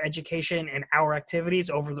our education and our activities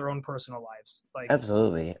over their own personal lives. Like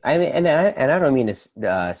absolutely. I mean, and I don't mean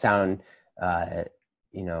to sound,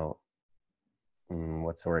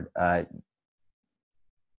 what's the word?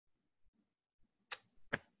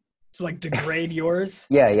 To like degrade yours.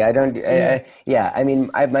 Yeah. I don't. I mean,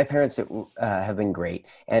 my parents have been great,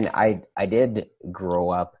 and I did grow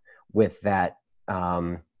up with that,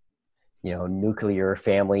 nuclear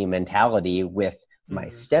family mentality with my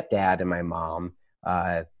stepdad and my mom.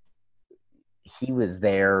 He was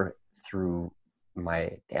there through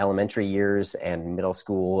my elementary years and middle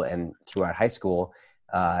school and throughout high school.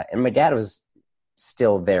 And my dad was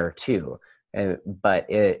still there too. But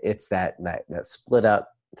it's that split up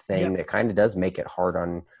thing that kind of does make it hard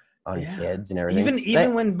on kids and everything.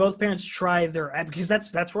 Even when both parents try because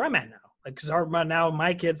that's where I'm at now. Like, cause now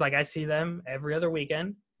my kids, like I see them every other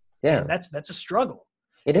weekend. Yeah. That's a struggle.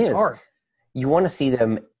 It's hard. You want to see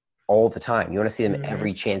them all the time. You want to see them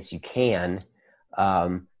every chance you can,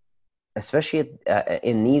 especially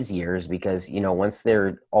in these years, because, once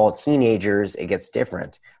they're all teenagers, it gets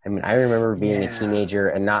different. I mean, I remember being a teenager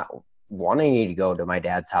and not wanting to go to my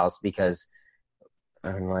dad's house because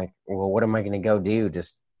I'm like, well, what am I going to go do?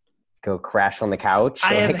 Just go crash on the couch?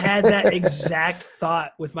 I have had that exact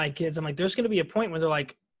thought with my kids. I'm like, there's going to be a point where they're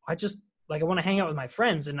like, I want to hang out with my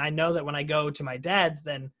friends. And I know that when I go to my dad's,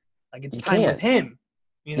 then like it's time with him.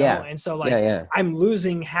 And so like I'm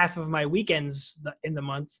losing half of my weekends in the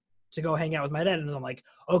month to go hang out with my dad, and I'm like,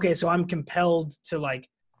 okay, so I'm compelled to like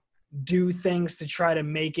do things to try to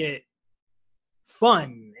make it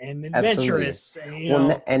fun and adventurous.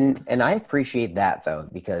 And I appreciate that though,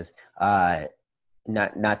 because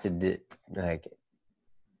not to like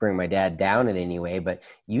bring my dad down in any way, but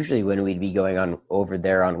usually when we'd be going on over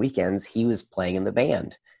there on weekends, he was playing in the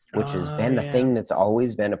band, which has been a thing that's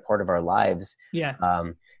always been a part of our lives. Yeah.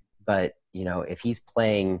 But if he's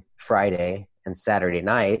playing Friday and Saturday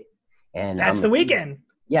night, and that's the weekend.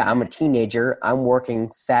 Yeah, I'm a teenager. I'm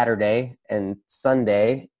working Saturday and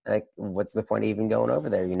Sunday. Like, what's the point of even going over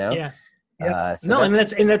there? Yeah. That's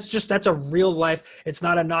a real life. It's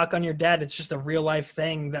not a knock on your dad. It's just a real life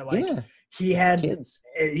thing that he had kids.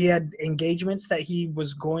 He had engagements that he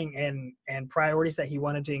was going and priorities that he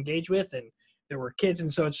wanted to engage with, and there were kids.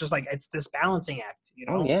 And so it's just like, it's this balancing act, you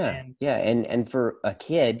know? Oh yeah. Yeah. And for a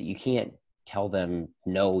kid, you can't tell them,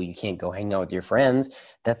 no, you can't go hang out with your friends.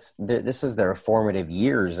 This is their formative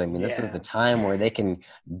years. I mean, this is the time where they can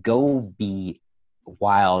go be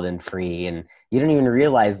wild and free, and you don't even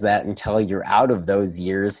realize that until you're out of those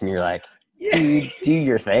years and you're like, dude, do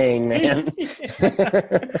your thing, man.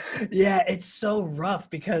 Yeah, it's so rough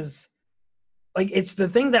because like it's the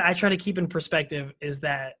thing that I try to keep in perspective is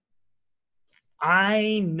that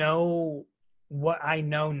I know what I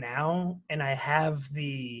know now, and I have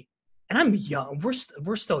and I'm young.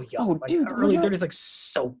 We're still young. Oh, like dude, early 30s, like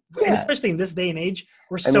so, and especially in this day and age,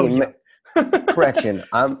 we're so young. Correction,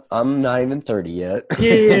 I'm not even 30 yet.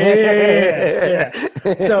 Yeah.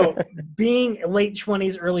 So being late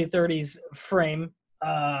 20s, early 30s frame,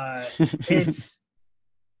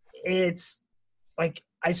 it's like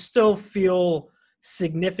I still feel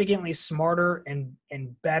significantly smarter and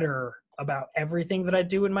better about everything that I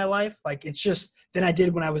do in my life. Like it's just than I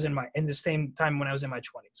did when I was in the same time when I was in my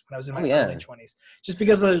 20s, when I was in my early 20s, just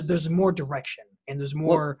because there's more direction and there's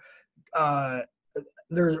more,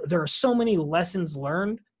 there are so many lessons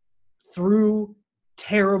learned through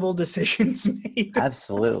terrible decisions made.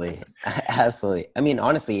 Absolutely. I mean,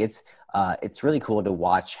 honestly, it's really cool to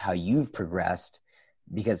watch how you've progressed,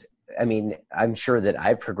 because I mean, I'm sure that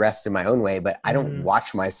I've progressed in my own way, but I don't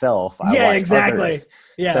watch myself. I watch exactly. Others.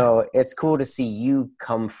 Yeah. So it's cool to see you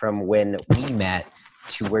come from when we met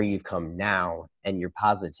to where you've come now, and your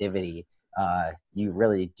positivity. You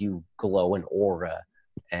really do glow an aura,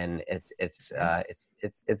 and it's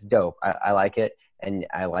dope. I like it, and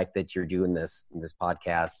I like that you're doing this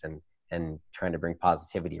podcast and trying to bring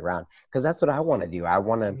positivity around, because that's what I want to do. I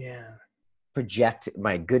want to project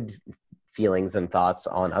my good feelings and thoughts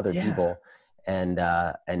on other people, and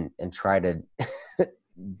try to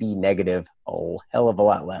be negative a hell of a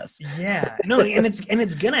lot less. Yeah, no, and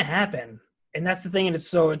it's gonna happen, and that's the thing. And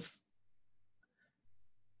it's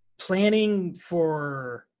planning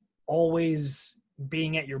for always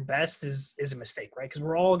being at your best is a mistake, right? Because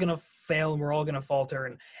we're all gonna fail and we're all gonna falter.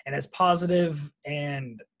 And as positive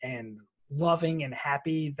and loving and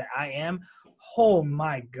happy that I am, oh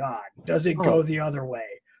my God, does it go the other way?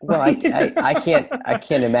 Well, I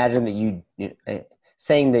can't imagine that you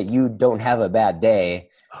saying that you don't have a bad day.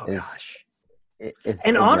 Oh gosh. Is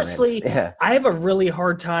and ignorance. Honestly, I have a really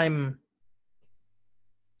hard time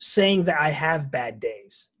saying that I have bad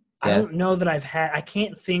days. I don't know that I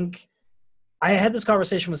can't think. I had this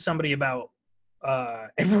conversation with somebody about,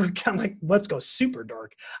 and we're kind of like, let's go super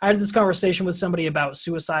dark. I had this conversation with somebody about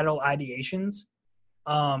suicidal ideations.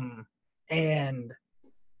 And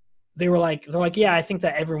they're like, yeah, I think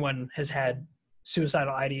that everyone has had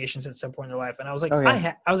suicidal ideations at some point in their life. And I was like,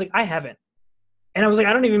 I haven't. And I was like,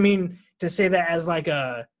 I don't even mean to say that as like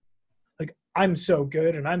I'm so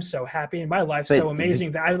good and I'm so happy and my life's so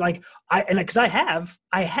amazing that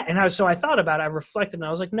so I thought about it, I reflected, and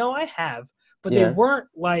I was like, no, I have, but they weren't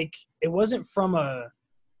like, it wasn't from a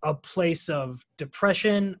place of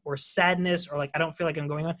depression or sadness or like, I don't feel like I'm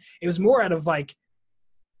going on. It was more out of like,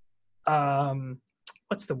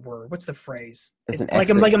 what's the word? What's the phrase? Like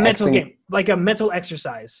a mental game, like a mental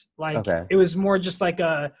exercise. Like it was more just like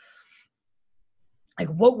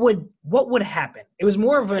what would happen? It was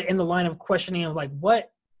more of in the line of questioning of like,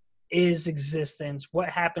 what is existence? What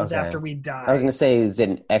happens after we die? I was going to say it's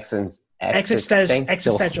an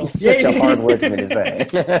existential. Such a hard word for me to say.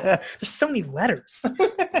 There's so many letters. No,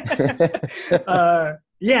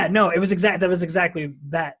 it was that was exactly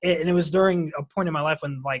that. And it was during a point in my life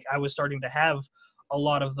when like I was starting to have a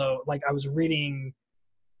lot of like I was reading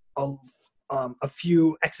a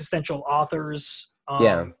few existential authors,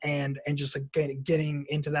 and just like getting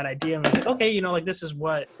into that idea, and I was like, okay, like this is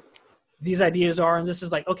what these ideas are, and this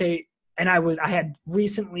is like, okay. And I had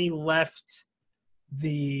recently left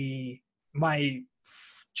my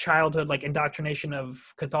childhood like indoctrination of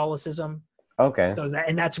Catholicism. Okay. So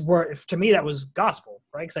that's where, to me, that was gospel,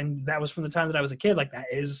 right? Because that was from the time that I was a kid. Like that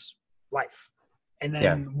is life. And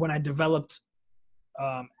then when I developed,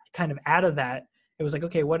 kind of out of that, it was like,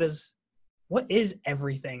 okay, what is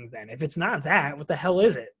everything then? If it's not that, what the hell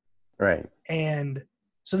is it? Right. And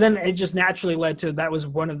so then it just naturally led to, that was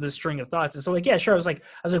one of the string of thoughts. And so like, yeah, sure. I was like,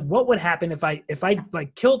 what would happen if I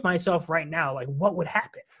like killed myself right now? Like what would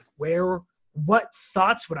happen? What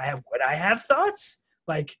thoughts would I have? Would I have thoughts?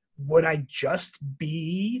 Like, would I just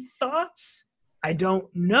be thoughts? I don't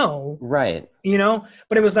know. Right.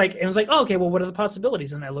 But it was like, oh, okay, well, what are the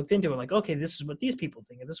possibilities? And I looked into it like, okay, this is what these people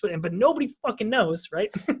think. But nobody fucking knows,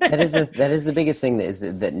 right? that is the biggest thing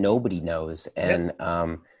that nobody knows. And,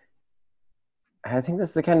 I think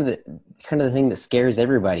that's the kind of the thing that scares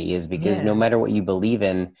everybody, is because no matter what you believe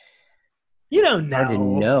in, you don't know. Hard to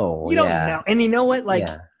know. You don't know. And you know what? Like,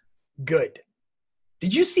 good.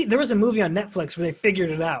 Did you see, there was a movie on Netflix where they figured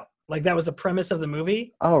it out. Like, that was the premise of the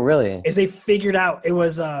movie. Oh, really? Is they figured out, it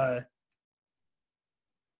was like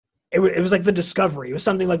The Discovery. It was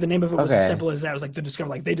something like, the name of it was as simple as that. It was like The Discovery.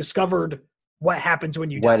 Like, they discovered what happens when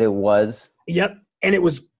you die. What it was. Yep. And it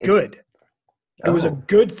was good. It was a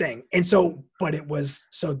good thing. And so, but it was,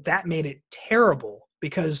 so that made it terrible,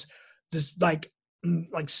 because this like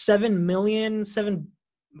 7 million,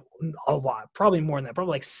 a lot, probably more than that,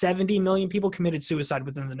 probably like 70 million people committed suicide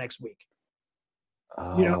within the next week.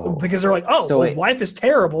 You know, because they're like, life is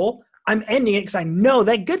terrible. I'm ending it because I know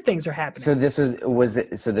that good things are happening. So this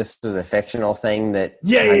was a fictional thing that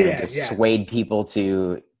swayed people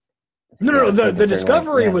to. No. The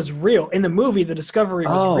discovery was real. In the movie, the discovery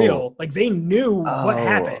was real. Like, they knew what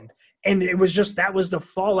happened, and it was just, that was the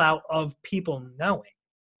fallout of people knowing.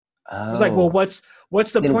 It was like, well, what's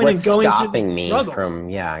the point in going stopping to me struggle? from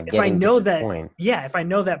if I know that point. If I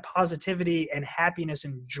know that positivity and happiness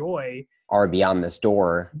and joy are beyond this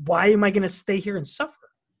door, why am I going to stay here and suffer?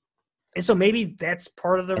 And so maybe that's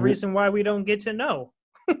part of the reason why we don't get to know.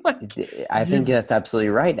 I think that's absolutely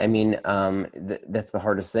right. I mean, that's the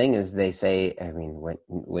hardest thing, is they say, I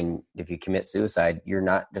mean, if you commit suicide, you're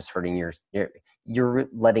not just hurting you're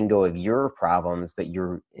letting go of your problems, but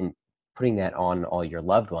you're putting that on all your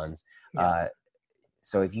loved ones. Yeah.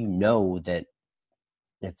 So if you know that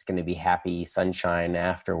it's going to be happy sunshine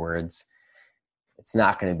afterwards, it's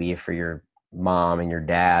not going to be for your mom and your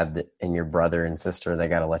dad and your brother and sister that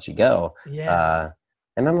got to let you go. Yeah.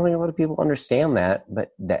 And I don't think a lot of people understand that, but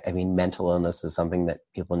mental illness is something that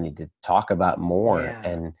people need to talk about more. Yeah.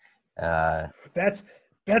 And that's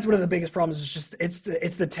one of the biggest problems, is just, it's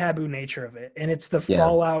the taboo nature of it. And it's the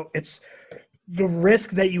fallout. It's the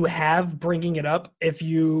risk that you have bringing it up. If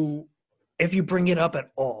you bring it up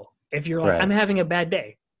at all, if you're like, I'm having a bad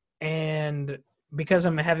day, and because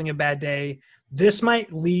I'm having a bad day, this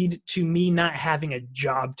might lead to me not having a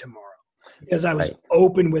job tomorrow, because I was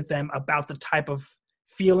open with them about the type of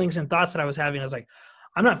feelings and thoughts that I was having. I was like,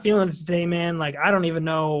 I'm not feeling it today, man. Like, I don't even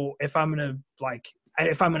know if I'm going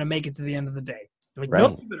to make it to the end of the day. I'm like,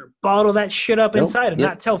 nope, you better bottle that shit up inside and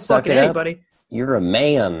not tell fucking anybody. You're a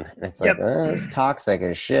man. And it's like, it's toxic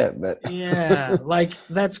as shit, but yeah, like,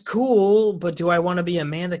 that's cool, but do I want to be a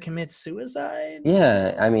man that commits suicide?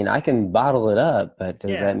 Yeah. I mean, I can bottle it up, but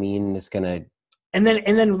does that mean it's going to, and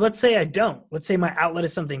then let's say I don't. Let's say my outlet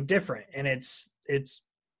is something different, and it's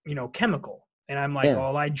chemical. And I'm like,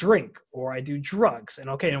 well, I drink or I do drugs. And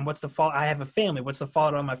and what's the fault? I have a family. What's the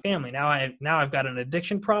fault on my family? Now I've got an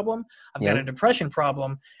addiction problem. I've got a depression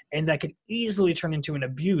problem, and that could easily turn into an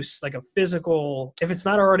abuse, like a physical, if it's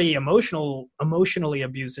not already emotionally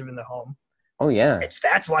abusive in the home. Oh yeah.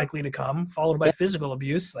 That's likely to come, followed by physical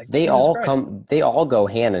abuse. Like, they all go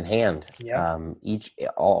hand in hand. Yeah.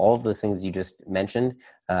 All of those things you just mentioned,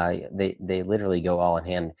 they literally go all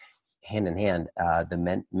hand in hand.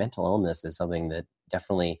 The mental illness is something that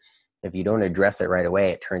definitely, if you don't address it right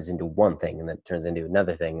away, it turns into one thing, and then it turns into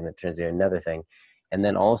another thing, and it turns into another thing. And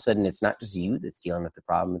then all of a sudden, it's not just you that's dealing with the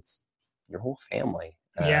problem, it's your whole family.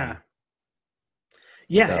 Yeah. So.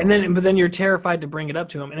 But then you're terrified to bring it up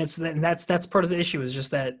to them. And that's part of the issue, is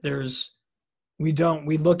just that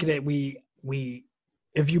we look at it.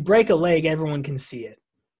 If you break a leg, everyone can see it.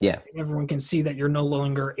 Yeah. Everyone can see that you're no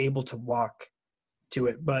longer able to walk to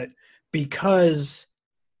it. But because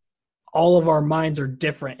all of our minds are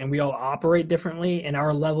different and we all operate differently, and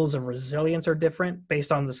our levels of resilience are different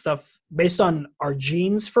based on our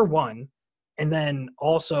genes, for one, and then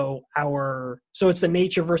also so it's the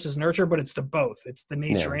nature versus nurture, but it's the both. It's the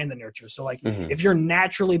nature and the nurture. So like, if you're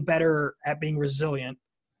naturally better at being resilient,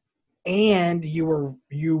 and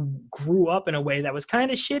you grew up in a way that was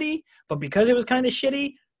kind of shitty, but because it was kind of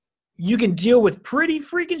shitty, you can deal with pretty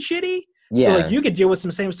freaking shitty. Yeah. So like, you could deal with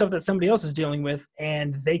some same stuff that somebody else is dealing with,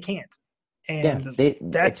 and they can't. And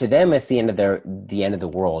to them, it's the end of the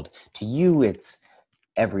world. To you, it's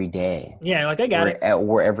every day. Yeah, like, I got it.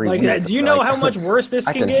 Or every week. Do you know how much worse this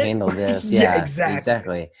can get? I can handle this. Yeah,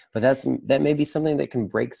 exactly. But that may be something that can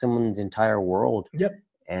break someone's entire world. Yep.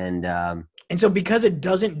 And so because it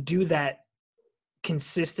doesn't do that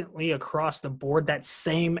consistently across the board, that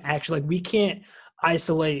same action, like, we can't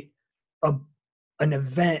isolate an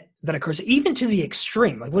event that occurs even to the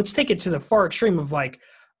extreme. Like, let's take it to the far extreme of like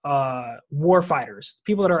war fighters,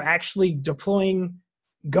 people that are actually going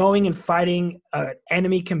and fighting an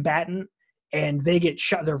enemy combatant, and they get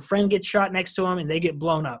shot, their friend gets shot next to them, and they get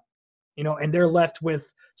blown up, and they're left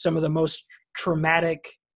with some of the most traumatic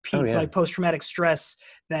like post-traumatic stress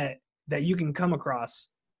that you can come across.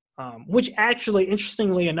 Which actually,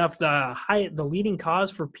 interestingly enough, the leading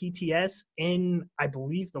cause for PTS in, I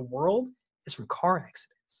believe, the world is from car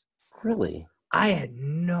accidents. Really? I had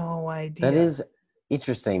no idea. That is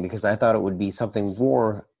interesting because I thought it would be something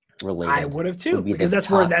war related. I would have too, because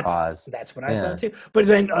that's what I thought too. But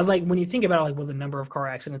then, like when you think about it, like, well, the number of car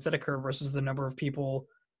accidents that occur versus the number of people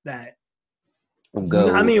that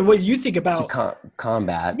go. I mean, what you think about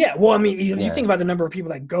combat? Yeah, well, I mean, you think about the number of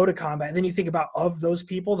people that go to combat, and then you think about of those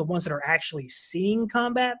people, the ones that are actually seeing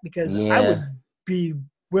combat. Because I would be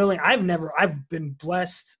willing. I've been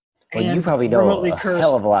blessed. Well, you probably know a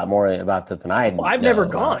hell of a lot more about that than I do. Well, I've never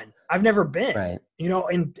gone. I've never been. Right. You know,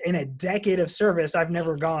 in a decade of service, I've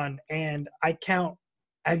never gone, and I count.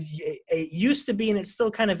 It used to be, and it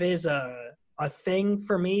still kind of is a thing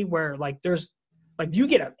for me, where like there's. Like you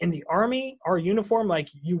get in the Army, our uniform, like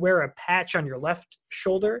you wear a patch on your left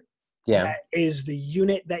shoulder. Yeah. That is the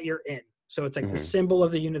unit that you're in. So it's like the symbol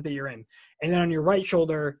of the unit that you're in. And then on your right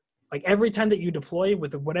shoulder, like every time that you deploy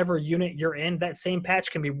with whatever unit you're in, that same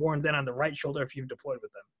patch can be worn then on the right shoulder if you've deployed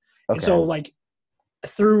with them. Okay. And so like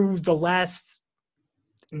through the last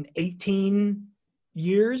 18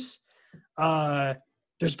 years,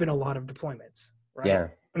 there's been a lot of deployments. Right? Yeah.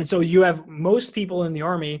 And so you have most people in the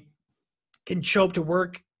Army can show up to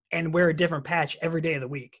work and wear a different patch every day of the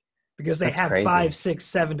week because they have crazy. 5, 6,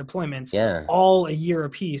 7 deployments, all a year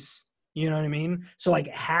apiece. You know what I mean? So like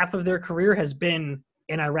half of their career has been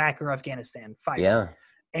in Iraq or Afghanistan fighting. Yeah.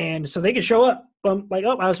 And so they can show up, like,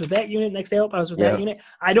 oh, I was with that unit. Next day, I was with that unit.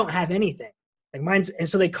 I don't have anything. Like mine's, and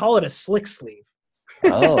so they call it a slick sleeve.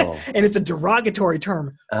 Oh. And it's a derogatory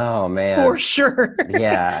term. Oh man. For sure.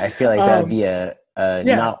 Yeah, I feel like that'd be a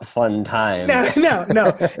not fun time.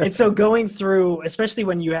 No. And so going through, especially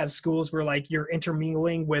when you have schools where like you're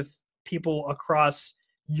intermingling with people across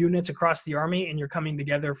units across the Army and you're coming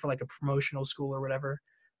together for like a promotional school or whatever,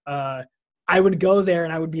 I would go there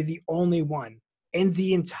and I would be the only one in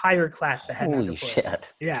the entire class that had not deployed. Holy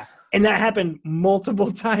shit. Yeah. And that happened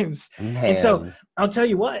multiple times. Man. And so I'll tell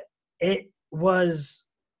you what, it was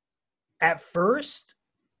at first,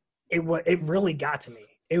 it really got to me.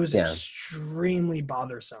 It was extremely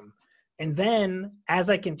bothersome. And then as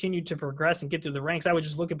I continued to progress and get through the ranks, I would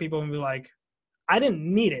just look at people and be like, I didn't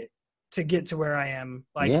need it to get to where I am.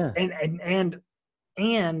 Like,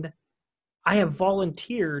 and I have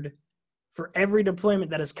volunteered for every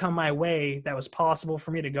deployment that has come my way that was possible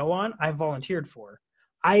for me to go on. I volunteered for.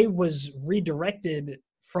 I was redirected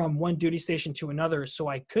from one duty station to another so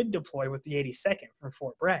I could deploy with the 82nd from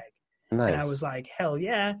Fort Bragg. Nice. And I was like, hell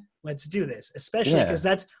yeah, let's do this. Especially because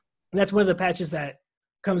that's one of the patches that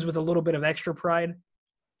comes with a little bit of extra pride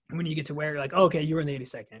when you get to wear, you're like, oh, okay, you were in the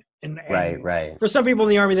 82nd. And right. For some people in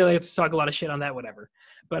the Army, they like to talk a lot of shit on that, whatever.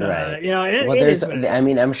 But, you know, I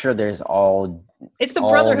mean, I'm sure there's it's the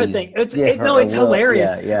brotherhood thing. It's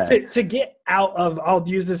hilarious to get out of, I'll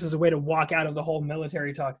use this as a way to walk out of the whole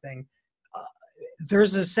military talk thing.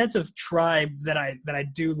 There's a sense of tribe that I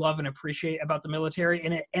do love and appreciate about the military,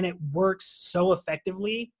 and it works so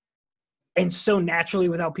effectively and so naturally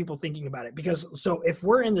without people thinking about it. Because so if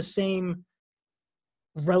we're in the same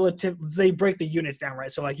relative, they break the units down,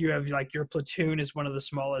 right? So like you have like your platoon is one of the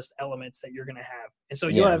smallest elements that you're going to have, and so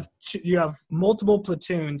you have multiple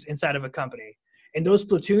platoons inside of a company, and those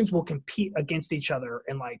platoons will compete against each other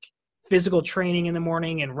in like physical training in the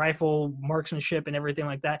morning and rifle marksmanship and everything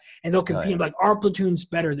like that. And they'll compete like our platoon's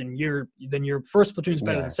better than your first platoon's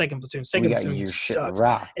better than second platoon. Second platoon sucks.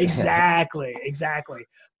 Exactly.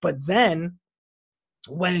 But then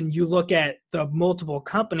when you look at the multiple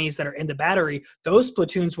companies that are in the battery, those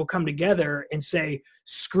platoons will come together and say,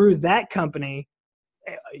 screw that company.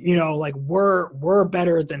 You know, like we're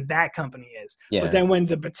better than that company is. Yeah. But then when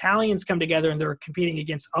the battalions come together and they're competing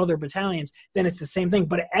against other battalions, then it's the same thing.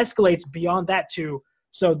 But it escalates beyond that too.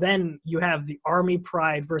 So then you have the Army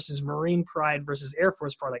pride versus Marine pride versus Air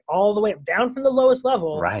Force pride, like all the way up, down from the lowest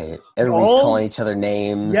level. Right. Everybody's calling each other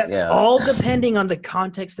names. Yeah. All depending on the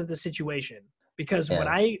context of the situation. Because when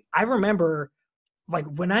I remember, like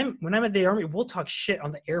when I'm at the Army, we'll talk shit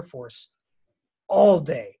on the Air Force all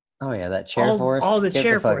day. Oh yeah, that chair force. All the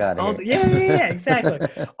chair force. Yeah, exactly.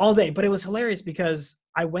 All day. But it was hilarious because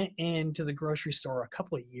I went into the grocery store a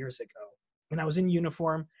couple of years ago when I was in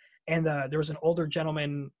uniform, and there was an older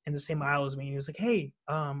gentleman in the same aisle as me. He was like, "Hey,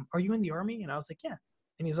 are you in the Army?" And I was like, "Yeah."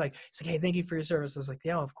 And he's like, "Hey, thank you for your service." I was like,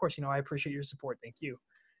 "Yeah, of course. You know, I appreciate your support. Thank you."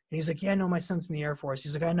 And he's like, "Yeah, no, my son's in the Air Force."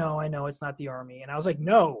 He's like, I know, it's not the Army." And I was like,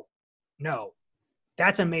 no,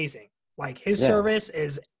 that's amazing. Like his service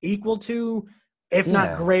is equal to if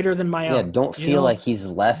not greater than my own. Yeah, don't feel like he's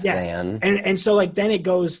less than. And so like then it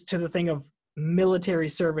goes to the thing of military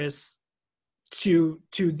service to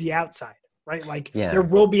the outside, right? Like there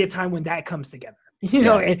will be a time when that comes together. You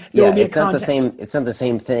know, and there will be it's not the same. It's not the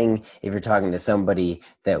same thing if you're talking to somebody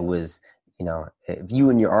that was, you know, if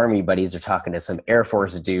you and your army buddies are talking to some Air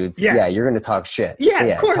Force dudes, you're going to talk shit. Yeah,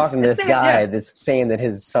 of course. Talking to this guy that's saying that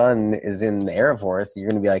his son is in the Air Force, you're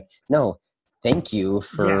going to be like, no, thank you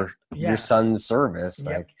for your son's service.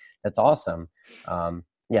 Like, that's awesome.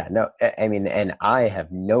 No, I mean, and I have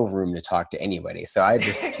no room to talk to anybody, so I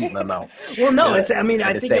just keep my mouth. Well, no, I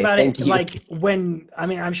think about it like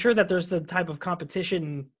I'm sure that there's the type of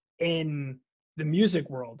competition in the music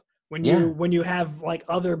world when you have like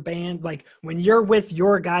other band, like when you're with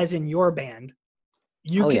your guys in your band,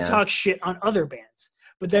 you can talk shit on other bands.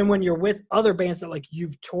 But then when you're with other bands that like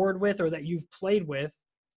you've toured with or that you've played with,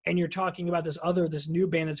 and you're talking about this new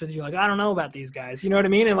band that's with you, like, I don't know about these guys. You know what I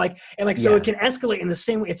mean? So it can escalate in the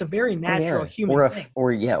same way. It's a very natural human thing.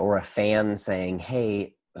 Or a fan saying,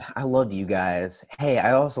 hey, I love you guys. Hey,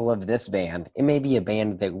 I also love this band. It may be a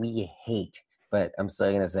band that we hate, but I'm still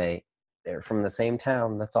going to say they're from the same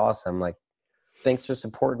town. That's awesome. Like, thanks for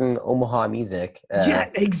supporting Omaha music.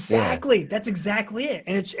 Exactly. That's exactly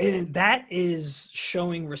it. And that is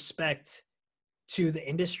showing respect to the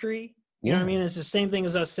industry. You know what I mean? It's the same thing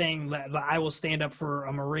as us saying that I will stand up for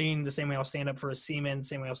a Marine the same way I'll stand up for a Seaman, the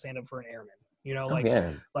same way I'll stand up for an Airman. You know,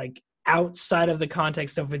 like outside of the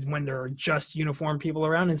context of it when there are just uniformed people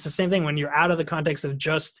around. It's the same thing when you're out of the context of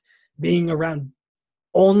just being around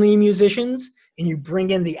only musicians and you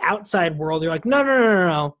bring in the outside world. You're like,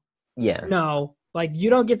 no. Yeah. No, like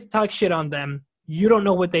you don't get to talk shit on them. You don't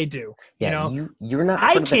know what they do. Yeah, you know? You're not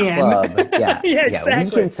part of the club. Yeah, exactly.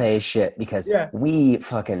 We can say shit because we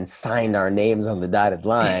fucking signed our names on the dotted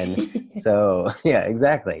line. So,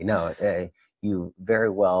 exactly. No, you very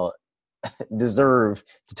well deserve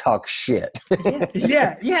to talk shit. No.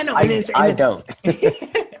 I don't.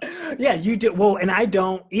 Yeah, you do. Well, and I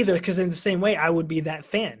don't either because in the same way, I would be that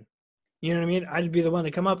fan. You know what I mean? I'd be the one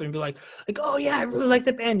to come up and be like, oh, yeah, I really like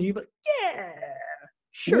the band. And you'd be like, yeah.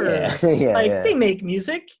 Sure. They make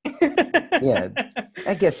music.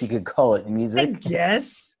 I guess you could call it music. I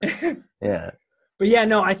guess. Yeah. But yeah,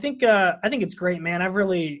 no, I think it's great, man.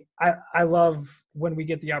 I love when we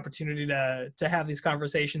get the opportunity to have these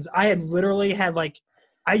conversations. I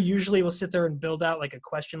usually will sit there and build out like a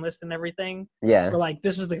question list and everything. Yeah. Or like,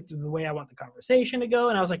 this is the way I want the conversation to go.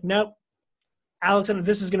 And I was like, nope, Alex,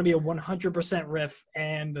 this is going to be a 100% riff.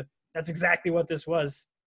 And that's exactly what this was.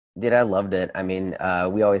 Dude, I loved it. I mean,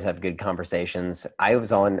 we always have good conversations. I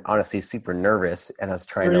was honestly super nervous, and I was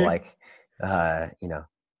trying to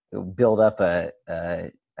build up a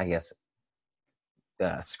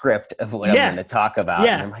script of what I'm going to talk about.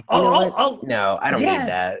 Yeah. And I'm like, no, I don't need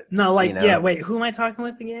that. No, wait, who am I talking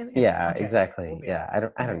with again? Exactly. Okay. Yeah,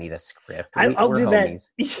 I don't need a script. I'll do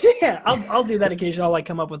homies. that. Yeah, I'll do that occasionally. I'll like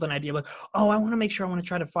come up with an idea like, I want to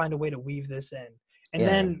try to find a way to weave this in, and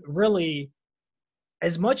then really.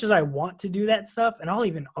 As much as I want to do that stuff, and I'll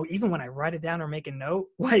even when I write it down or make a note,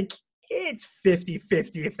 like it's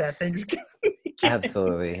 50-50 if that thing's going to be good.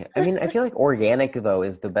 Absolutely. I mean, I feel like organic though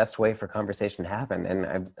is the best way for conversation to happen.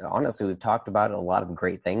 And honestly, we've talked about a lot of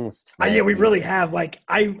great things tonight. Yeah, we really have. Like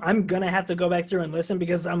I'm going to have to go back through and listen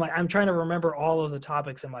because I'm trying to remember all of the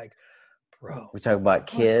topics. I'm like, bro. We talked about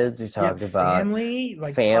kids. We talked about family,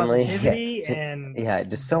 positivity, and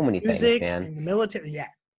just so many things, man. And the military,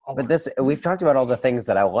 But we've talked about all the things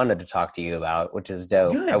that I wanted to talk to you about, which is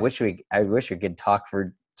dope. Good. I wish we could talk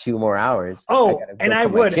for 2 more hours. Oh, and I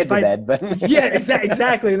would. Kid to bed, but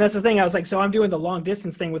exactly. And that's the thing. I was like, so I'm doing the long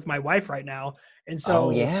distance thing with my wife right now, and so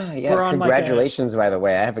we're on congratulations, by the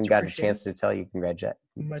way. I haven't got a chance to tell you congratulations.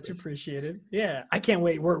 Much appreciated. Yeah, I can't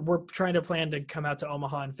wait. We're trying to plan to come out to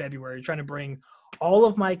Omaha in February. Trying to bring all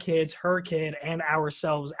of my kids, her kid, and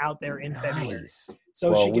ourselves out there in February,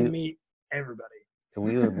 so she can meet everybody.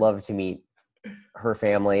 We would love to meet her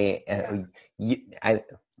family and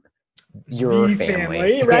your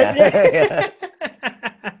family, right? Yeah.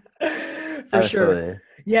 For sure.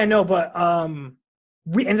 Yeah, no, but and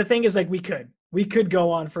the thing is, like, we could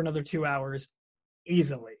go on for another 2 hours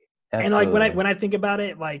easily. Absolutely. And like when I think about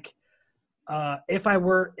it, like if I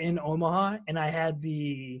were in Omaha and I had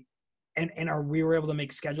we were able to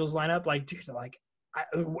make schedules line up, like, dude, like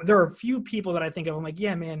there are a few people that I think of. I'm like,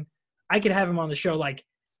 yeah, man. I could have him on the show like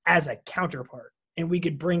as a counterpart, and we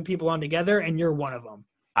could bring people on together, and you're one of them.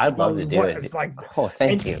 I'd love to do it.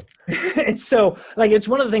 Thank you. And so, like, it's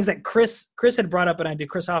one of the things that Chris had brought up, and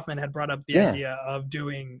Chris Hoffman had brought up the idea of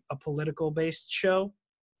doing a political-based show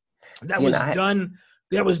that was done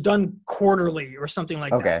that was done quarterly or something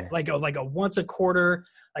like Okay. that. Like a once a quarter,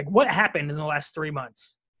 like what happened in the last 3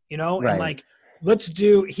 months, you know? Right. And like, let's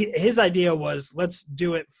do, his idea was, let's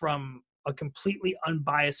do it from a completely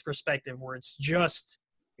unbiased perspective where it's just,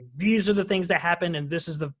 these are the things that happened and this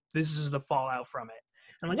is the fallout from it.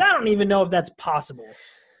 And I'm like, I don't even know if that's possible.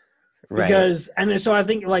 Right. Because, and so I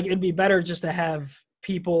think like, it'd be better just to have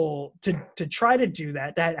people to try to do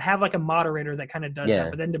that, to have like a moderator that kind of does that,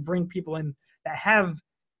 but then to bring people in that have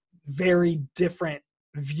very different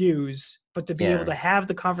views, but to be able to have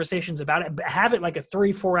the conversations about it, but have it like a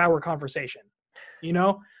 3-4 hour conversation, you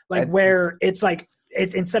know, like where it's like,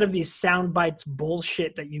 it's instead of these sound bites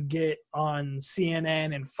bullshit that you get on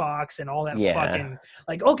CNN and Fox and all that fucking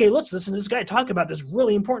like, okay, let's listen to this guy talk about this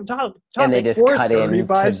really important topic. And they just cut in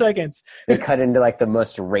 35 seconds. They cut into like the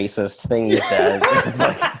most racist thing he says. It's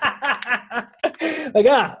like,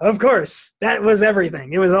 of course, that was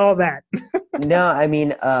everything. It was all that. No, I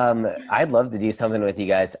mean, I'd love to do something with you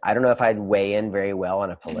guys. I don't know if I'd weigh in very well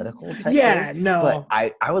on a political type thing. No.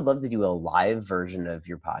 But I would love to do a live version of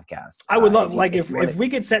your podcast. I would love, if we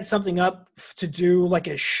could set something up to do like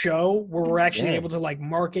a show where we're actually able to like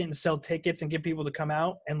market and sell tickets and get people to come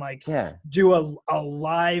out and like do a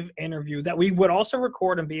live interview that we would also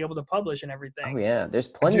record and be able to publish and everything. Oh yeah, there's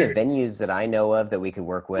plenty of venues that I know of that we could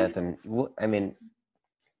work with, and I mean,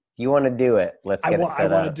 you want to do it? Let's get it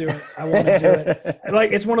set up. I want to do it. I want to do it.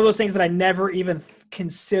 Like, it's one of those things that I never even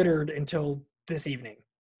considered until this evening.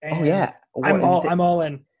 And well, I'm all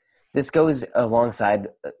in. This goes alongside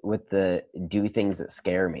with the do things that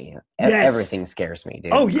scare me. Yes. Everything scares me,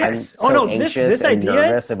 dude. Oh yes. I'm so anxious this and idea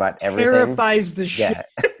nervous about everything. Terrifies the shit.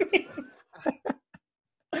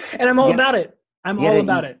 And I'm all about it. I'm all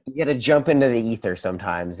about it. You got to jump into the ether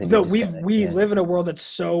sometimes. And we live in a world that's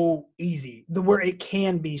so easy, where it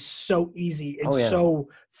can be so easy and so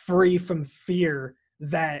free from fear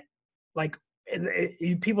that, like,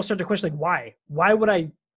 people start to question, like, why would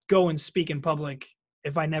I go and speak in public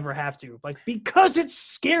if I never have to? Like, because it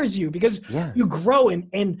scares you, because you grow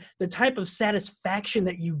and the type of satisfaction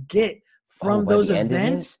that you get from those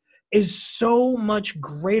events is so much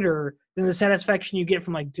greater than the satisfaction you get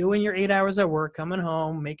from like doing your 8 hours at work, coming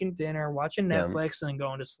home, making dinner, watching Netflix, and then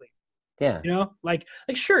going to sleep. Yeah. You know, like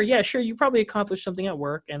sure, you probably accomplished something at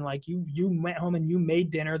work, and like you went home and you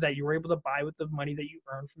made dinner that you were able to buy with the money that you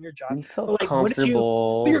earned from your job. You felt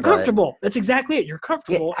comfortable. You're comfortable. That's exactly it. You're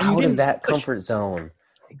comfortable. Get out of that comfort zone.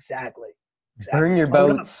 Exactly. Burn your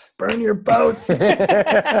boats. Burn your boats.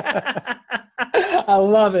 I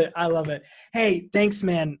love it. Hey, thanks,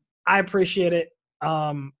 man. I appreciate it.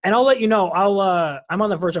 And I'll let you know. I'm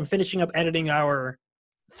on the verge. I'm finishing up editing the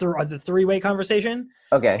 3-way conversation.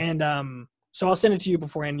 Okay. And so I'll send it to you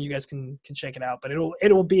beforehand. You guys can check it out. But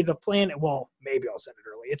it'll be the plan. Well, maybe I'll send it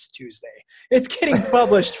early. It's Tuesday. It's getting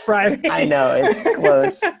published Friday. I know, it's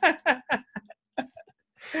close.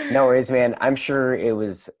 No worries, man. I'm sure it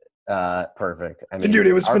was perfect. I mean, dude,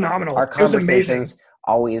 it was phenomenal. Our conversations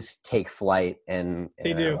always take flight, and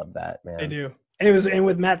they do. I love that, man. They do. And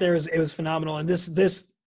with Matt there, it was phenomenal. And this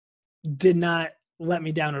did not let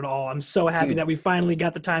me down at all. I'm so happy that we finally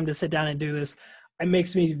got the time to sit down and do this. It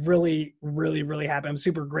makes me really, really, really happy. I'm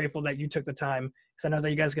super grateful that you took the time, because I know that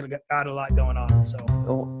you guys got a lot going on. So,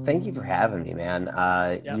 well, thank you for having me, man.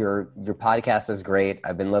 Your podcast is great.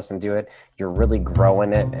 I've been listening to it. You're really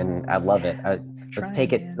growing it, and I love it. Let's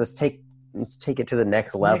take it to the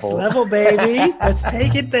next level. Next level, baby. Let's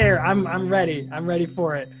take it there. I'm ready. I'm ready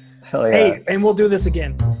for it. Hell yeah. Hey, and we'll do this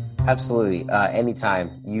again. Absolutely. Anytime.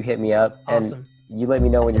 You hit me up. Awesome. And you let me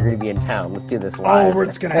know when you're going to be in town. Let's do this live. Oh,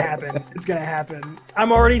 it's going to happen. It's going to happen.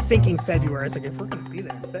 I'm already thinking February. It's like, if we're going to be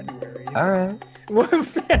there in February. All right.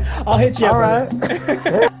 I'll hit you up. All right.